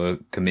government who are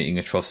committing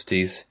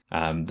atrocities.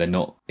 They're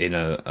not in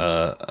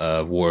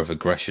a war of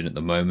aggression at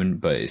the moment,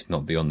 but it's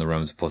not beyond the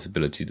realms of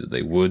possibility that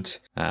they would.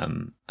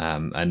 And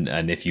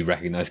if you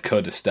recognise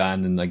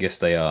Kurdistan, then I guess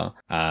they are.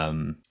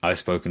 I've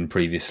spoken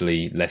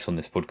previously, less on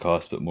this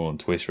podcast, but more on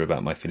Twitter,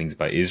 about my feelings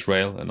about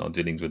Israel and our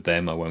dealings with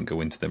them. I won't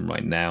go into them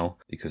right now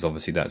because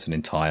obviously that's an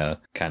entire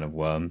can of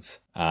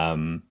worms.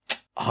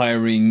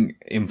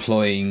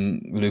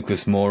 employing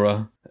Lucas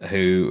Moura,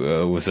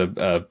 who was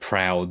a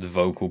proud,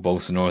 vocal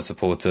Bolsonaro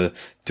supporter,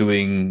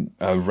 doing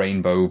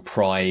rainbow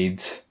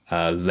pride,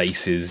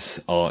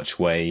 laces,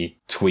 archway,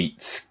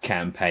 tweets,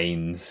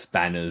 campaigns,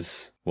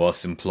 banners,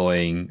 whilst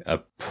employing a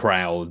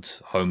proud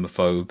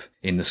homophobe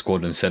in the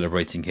squad and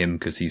celebrating him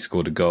because he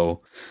scored a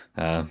goal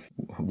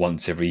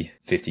once every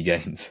 50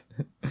 games.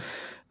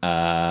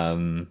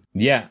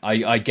 Yeah,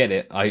 I get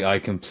it. I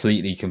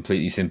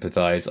completely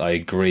sympathize. I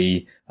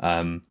agree.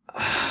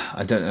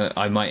 I don't know,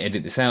 I might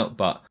edit this out,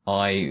 but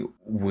I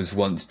was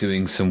once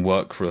doing some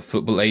work for a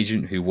football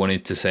agent who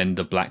wanted to send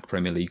a black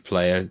Premier League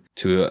player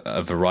to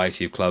a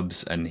variety of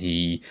clubs, and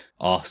he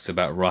asked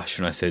about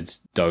Russia, and I said,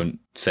 don't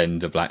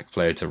send a black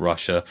player to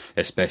Russia,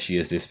 especially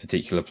as this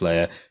particular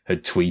player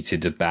had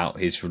tweeted about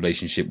his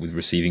relationship with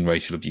receiving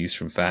racial abuse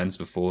from fans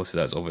before, so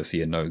that's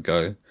obviously a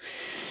no-go.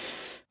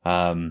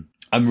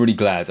 I'm really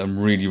glad. I'm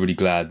really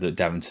glad that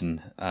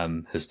Davinson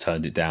has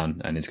turned it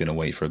down and is going to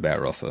wait for a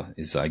better offer,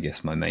 is, I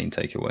guess, my main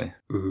takeaway.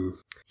 Mm-hmm.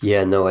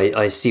 Yeah, no,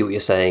 I see what you're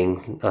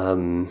saying.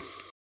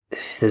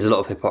 There's a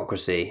lot of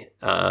hypocrisy.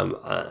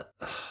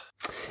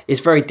 It's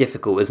very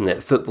difficult, isn't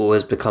it? Football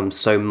has become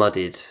so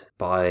muddied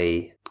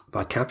by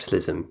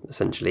capitalism,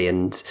 essentially,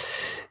 and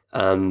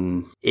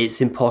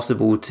it's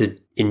impossible to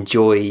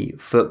enjoy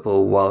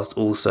football whilst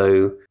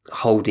also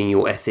holding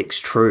your ethics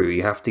true.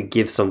 You have to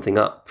give something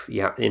up.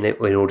 In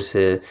order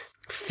to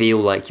feel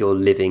like you're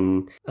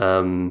living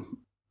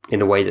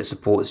in a way that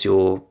supports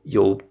your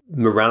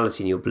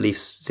morality and your belief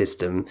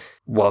system,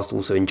 whilst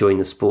also enjoying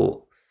the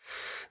sport.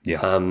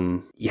 Yeah,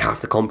 you have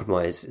to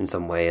compromise in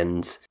some way,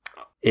 and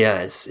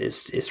yeah,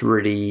 it's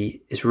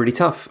really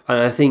tough. And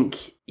I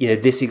think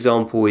this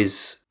example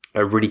is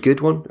a really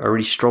good one, a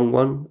really strong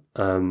one,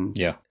 a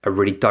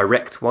really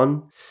direct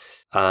one.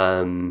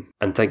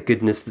 And thank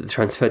goodness that the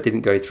transfer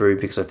didn't go through,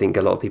 because I think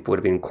a lot of people would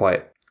have been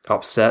quite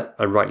upset,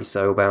 and rightly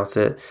so, about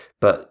it.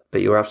 But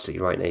you're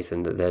absolutely right,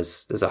 Nathan, that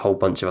there's a whole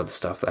bunch of other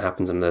stuff that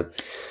happens on a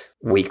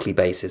weekly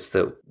basis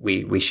that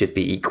we should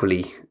be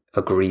equally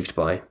aggrieved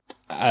by.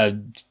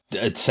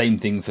 Same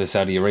thing for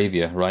Saudi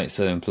Arabia, right?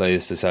 Selling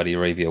players to Saudi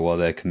Arabia while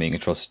they're committing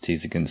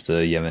atrocities against the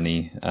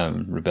Yemeni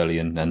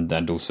rebellion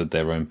and also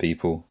their own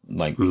people.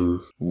 Like,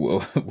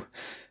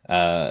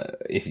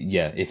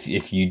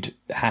 if you'd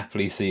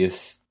happily see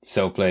us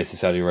sell players to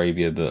Saudi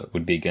Arabia, but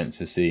would be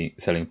against us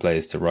selling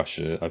players to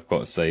Russia, I've got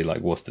to say,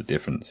 like, what's the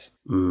difference?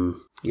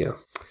 Yeah.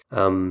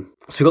 So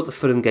we've got the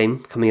Fulham game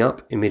coming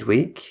up in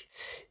midweek.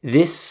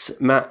 This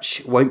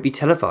match won't be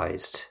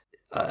televised.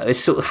 It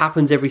sort of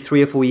happens every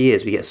 3 or 4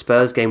 years. We get a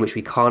Spurs game which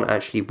we can't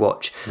actually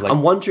watch.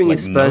 I'm wondering if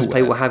Spurs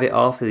play will have it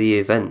after the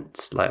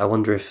event. Like, I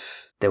wonder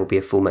if there will be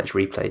a full match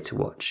replay to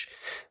watch.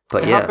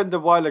 But it happened a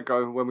while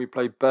ago when we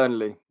played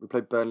Burnley. We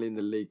played Burnley in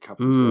the League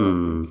Cup as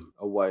well,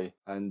 away.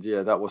 And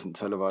yeah, that wasn't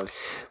televised.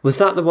 Was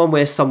that the one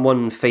where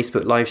someone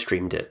Facebook live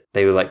streamed it?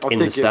 They were like in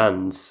the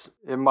stands.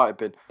 It might have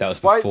been. That was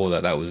before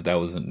that. That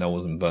wasn't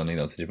Burnley.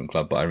 That was a different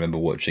club. But I remember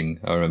watching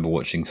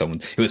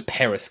someone. It was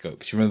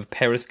Periscope. Do you remember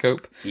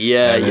Periscope?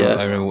 Yeah,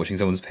 I remember watching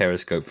someone's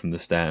Periscope from the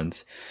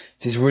stands.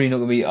 It's really not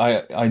going to be.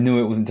 I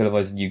knew it wasn't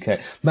televised in the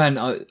UK, man.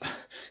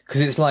 Because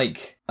it's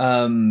like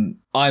I'm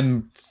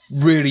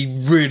really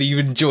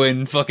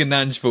enjoying fucking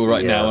Nashville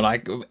right now,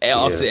 and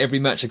after every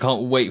match I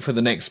can't wait for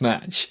the next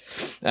match.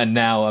 And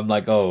now I'm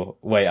like, oh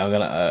wait, am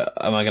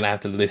I gonna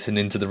have to listen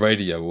into the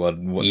radio?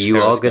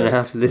 You are gonna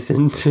have to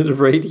listen to the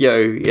radio,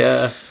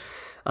 yeah.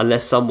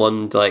 Unless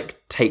someone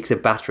like takes a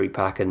battery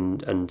pack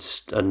and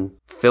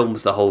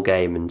films the whole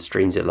game and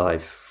streams it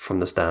live from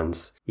the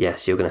stands.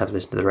 Yes, you're gonna have to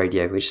listen to the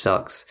radio, which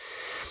sucks.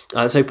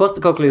 So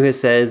Postecoglou here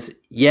says,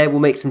 yeah, we'll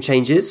make some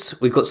changes.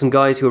 We've got some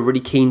guys who are really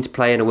keen to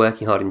play and are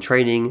working hard in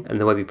training, and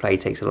the way we play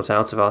takes a lot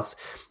out of us.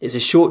 It's a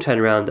short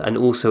turnaround and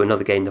also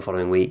another game the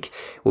following week.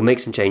 We'll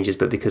make some changes,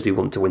 but because we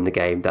want to win the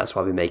game, that's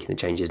why we're making the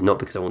changes, not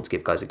because I want to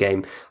give guys a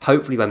game.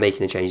 Hopefully by making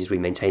the changes, we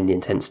maintain the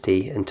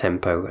intensity and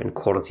tempo and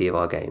quality of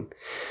our game.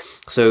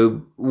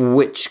 So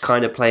which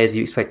kind of players are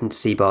you expecting to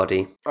see,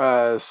 Bardi?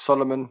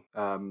 Solomon,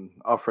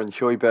 our friend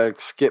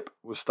Højbjerg, Skip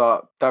will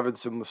start,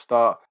 Davidson will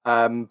start,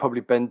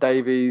 probably Ben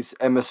Davies,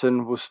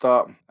 Emerson will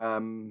start,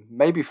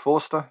 maybe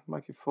Forster,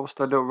 might give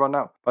Forster a little run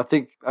out. I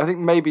think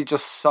maybe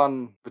just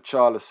Son,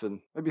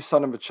 Richarlison, and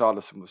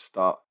Richarlison will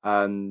start,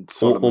 and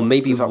Solomon. Or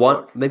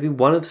maybe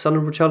one of Son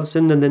and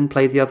Richarlison, and then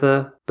play the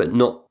other, but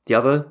not the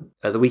other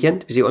at the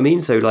weekend. You see what I mean?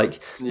 So like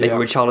maybe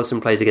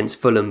Richarlison plays against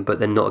Fulham, but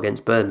then not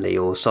against Burnley,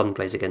 or Son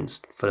plays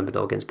against Fulham, but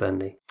not against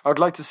Burnley. I'd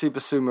like to see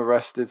Basuma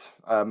rested.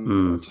 I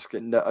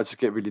just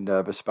get really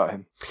nervous about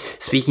him.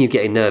 Speaking of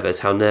getting nervous,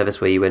 how nervous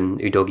were you when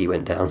Udogie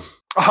went down?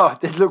 Oh,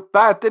 it looked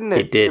bad, didn't it?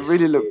 It did. It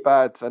really looked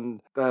bad,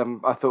 and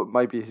I thought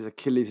maybe his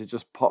Achilles had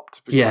just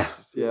popped.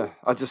 Because,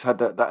 I just had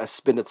that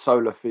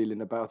Spinazzola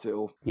feeling about it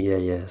all.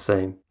 Yeah,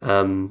 same.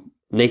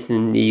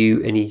 Nathan,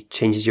 any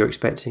changes you're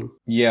expecting?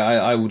 Yeah,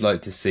 I would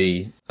like to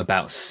see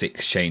about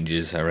 6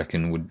 changes. I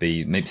reckon would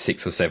be maybe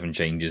 6 or 7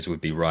 changes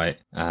would be right.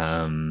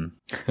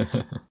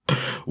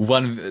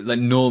 One, like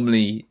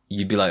normally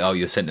you'd be like, oh,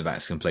 your centre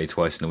backs can play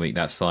twice in a week.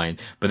 That's fine.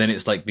 But then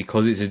it's like,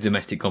 because it's a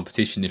domestic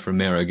competition, if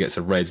Romero gets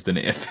a reds, then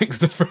it affects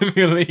the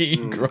Premier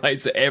League, right?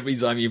 So every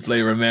time you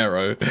play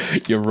Romero,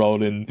 you're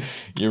rolling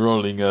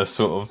a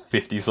sort of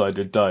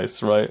 50-sided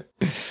dice, right?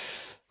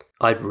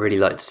 I'd really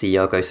like to see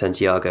Iago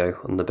Santiago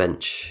on the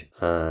bench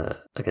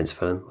against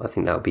Fulham. I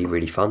think that would be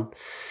really fun.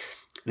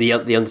 The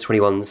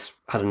under-21s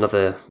had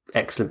another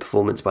excellent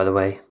performance, by the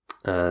way.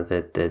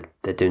 They're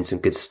doing some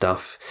good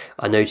stuff.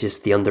 I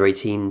noticed the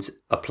under-18s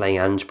are playing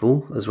Ange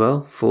ball as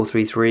well,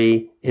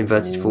 4-3-3,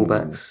 inverted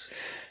fullbacks,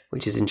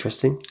 which is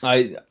interesting.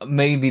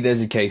 Maybe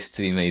there's a case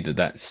to be made that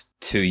that's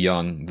too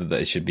young, that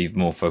it should be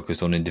more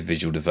focused on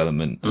individual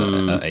development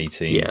at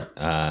 18. Yeah.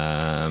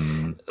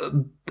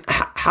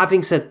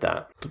 Having said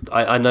that,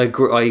 I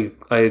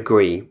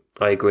agree.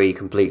 I agree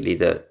completely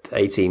that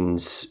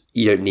 18s,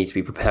 you don't need to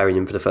be preparing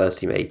them for the first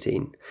team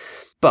 18.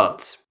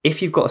 But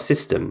if you've got a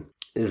system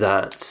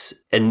that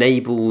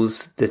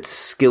enables the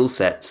skill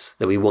sets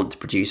that we want to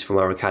produce from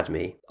our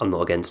academy, I'm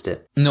not against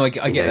it. No, I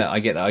get that. I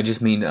get that. I just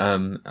mean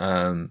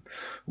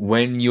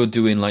when you're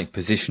doing like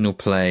positional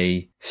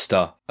play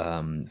stuff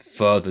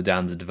further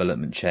down the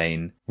development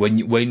chain, when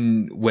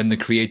the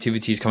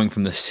creativity is coming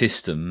from the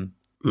system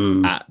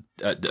at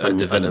a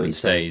development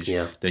stage,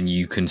 then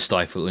you can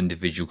stifle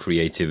individual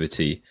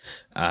creativity.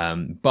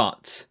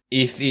 But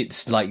if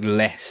it's like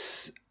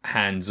less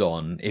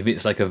hands-on, if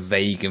it's like a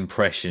vague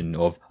impression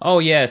of, oh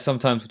yeah,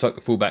 sometimes we'll tuck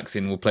the fullbacks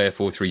in, we'll play a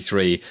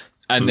 4-3-3,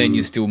 and then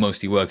you're still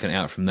mostly working it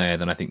out from there,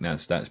 then I think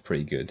that's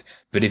pretty good.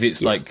 But if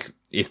it's like,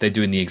 if they're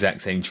doing the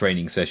exact same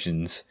training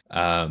sessions,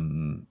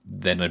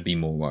 then I'd be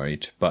more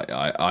worried. But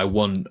I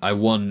want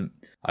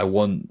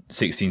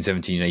 16,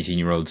 17,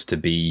 18-year-olds to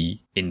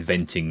be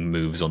inventing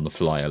moves on the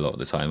fly a lot of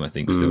the time, I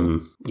think,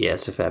 still. Yeah,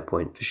 it's a fair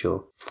point, for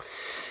sure.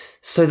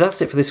 So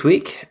that's it for this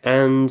week,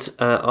 and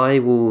I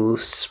will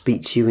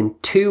speak to you in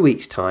 2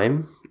 weeks'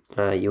 time.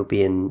 You'll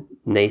be in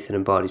Nathan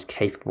and Barley's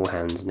capable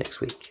hands next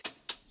week.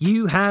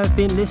 You have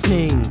been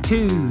listening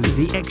to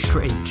The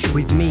Extra Inch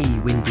with me,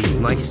 Windy,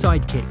 my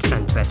sidekick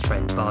and best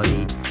friend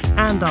Barley,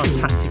 and our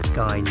tactics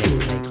guy,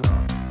 Nathan A.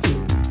 Clark.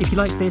 If you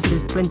like this,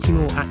 there's plenty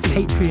more at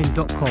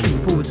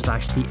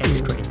patreon.com/The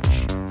Extra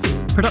Inch.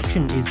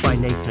 Production is by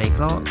Nathan A.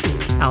 Clark.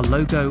 Our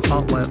logo,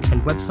 artwork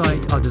and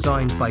website are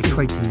designed by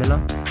Trayton Miller.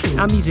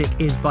 Our music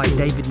is by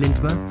David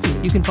Lindmer.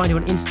 You can find him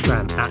on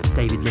Instagram at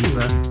David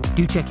Lindmer.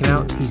 Do check him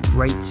out, he's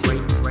great.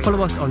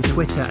 Follow us on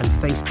Twitter and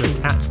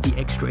Facebook at The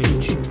Extra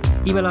Inch.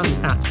 Email us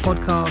at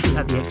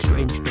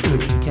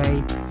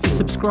podcast@theextrainch.co.uk.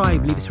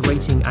 Subscribe, leave us a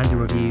rating and a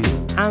review.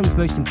 And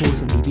most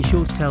importantly, be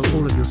sure to tell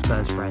all of your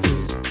Spurs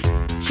friends.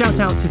 Shout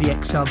out to the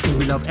ex-subs,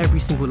 we love every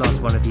single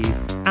last one of you.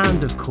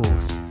 And of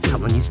course,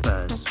 come on you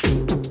Spurs.